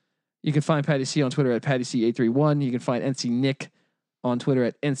Network. You can find Patty C on Twitter at PattyC831. You can find NC Nick on Twitter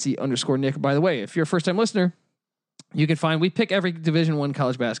at NC_Nick. By the way, if you're a first-time listener, we pick every Division I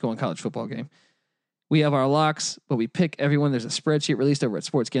college basketball and college football game. We have our locks, but we pick everyone. There's a spreadsheet released over at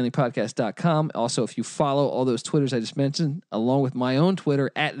sportsgamblingpodcast.com. Also, if you follow all those Twitters I just mentioned, along with my own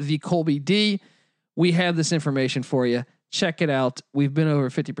Twitter at @TheColbyD, we have this information for you. Check it out. We've been over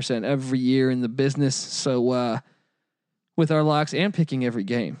 50% every year in the business. So with our locks and picking every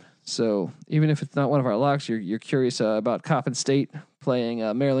game. So even if it's not one of our locks, you're curious about Coppin State playing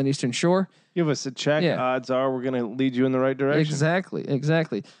Maryland Eastern Shore. Give us a check. Yeah. Odds are we're going to lead you in the right direction.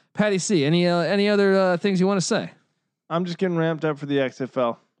 Exactly. Patty C, any other things you want to say? I'm just getting ramped up for the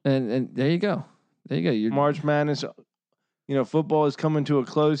XFL. And there you go. You're March Madness. Football is coming to a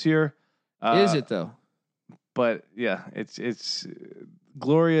close here. Is it though? But yeah, it's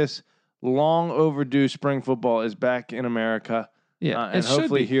glorious. Long overdue spring football is back in America. Yeah, and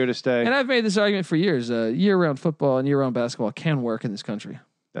hopefully here to stay. And I've made this argument for years. Year-round football and year-round basketball can work in this country.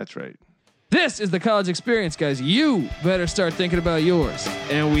 That's right. This is the College Experience, guys. You better start thinking about yours.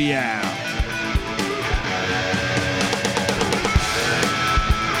 And we out.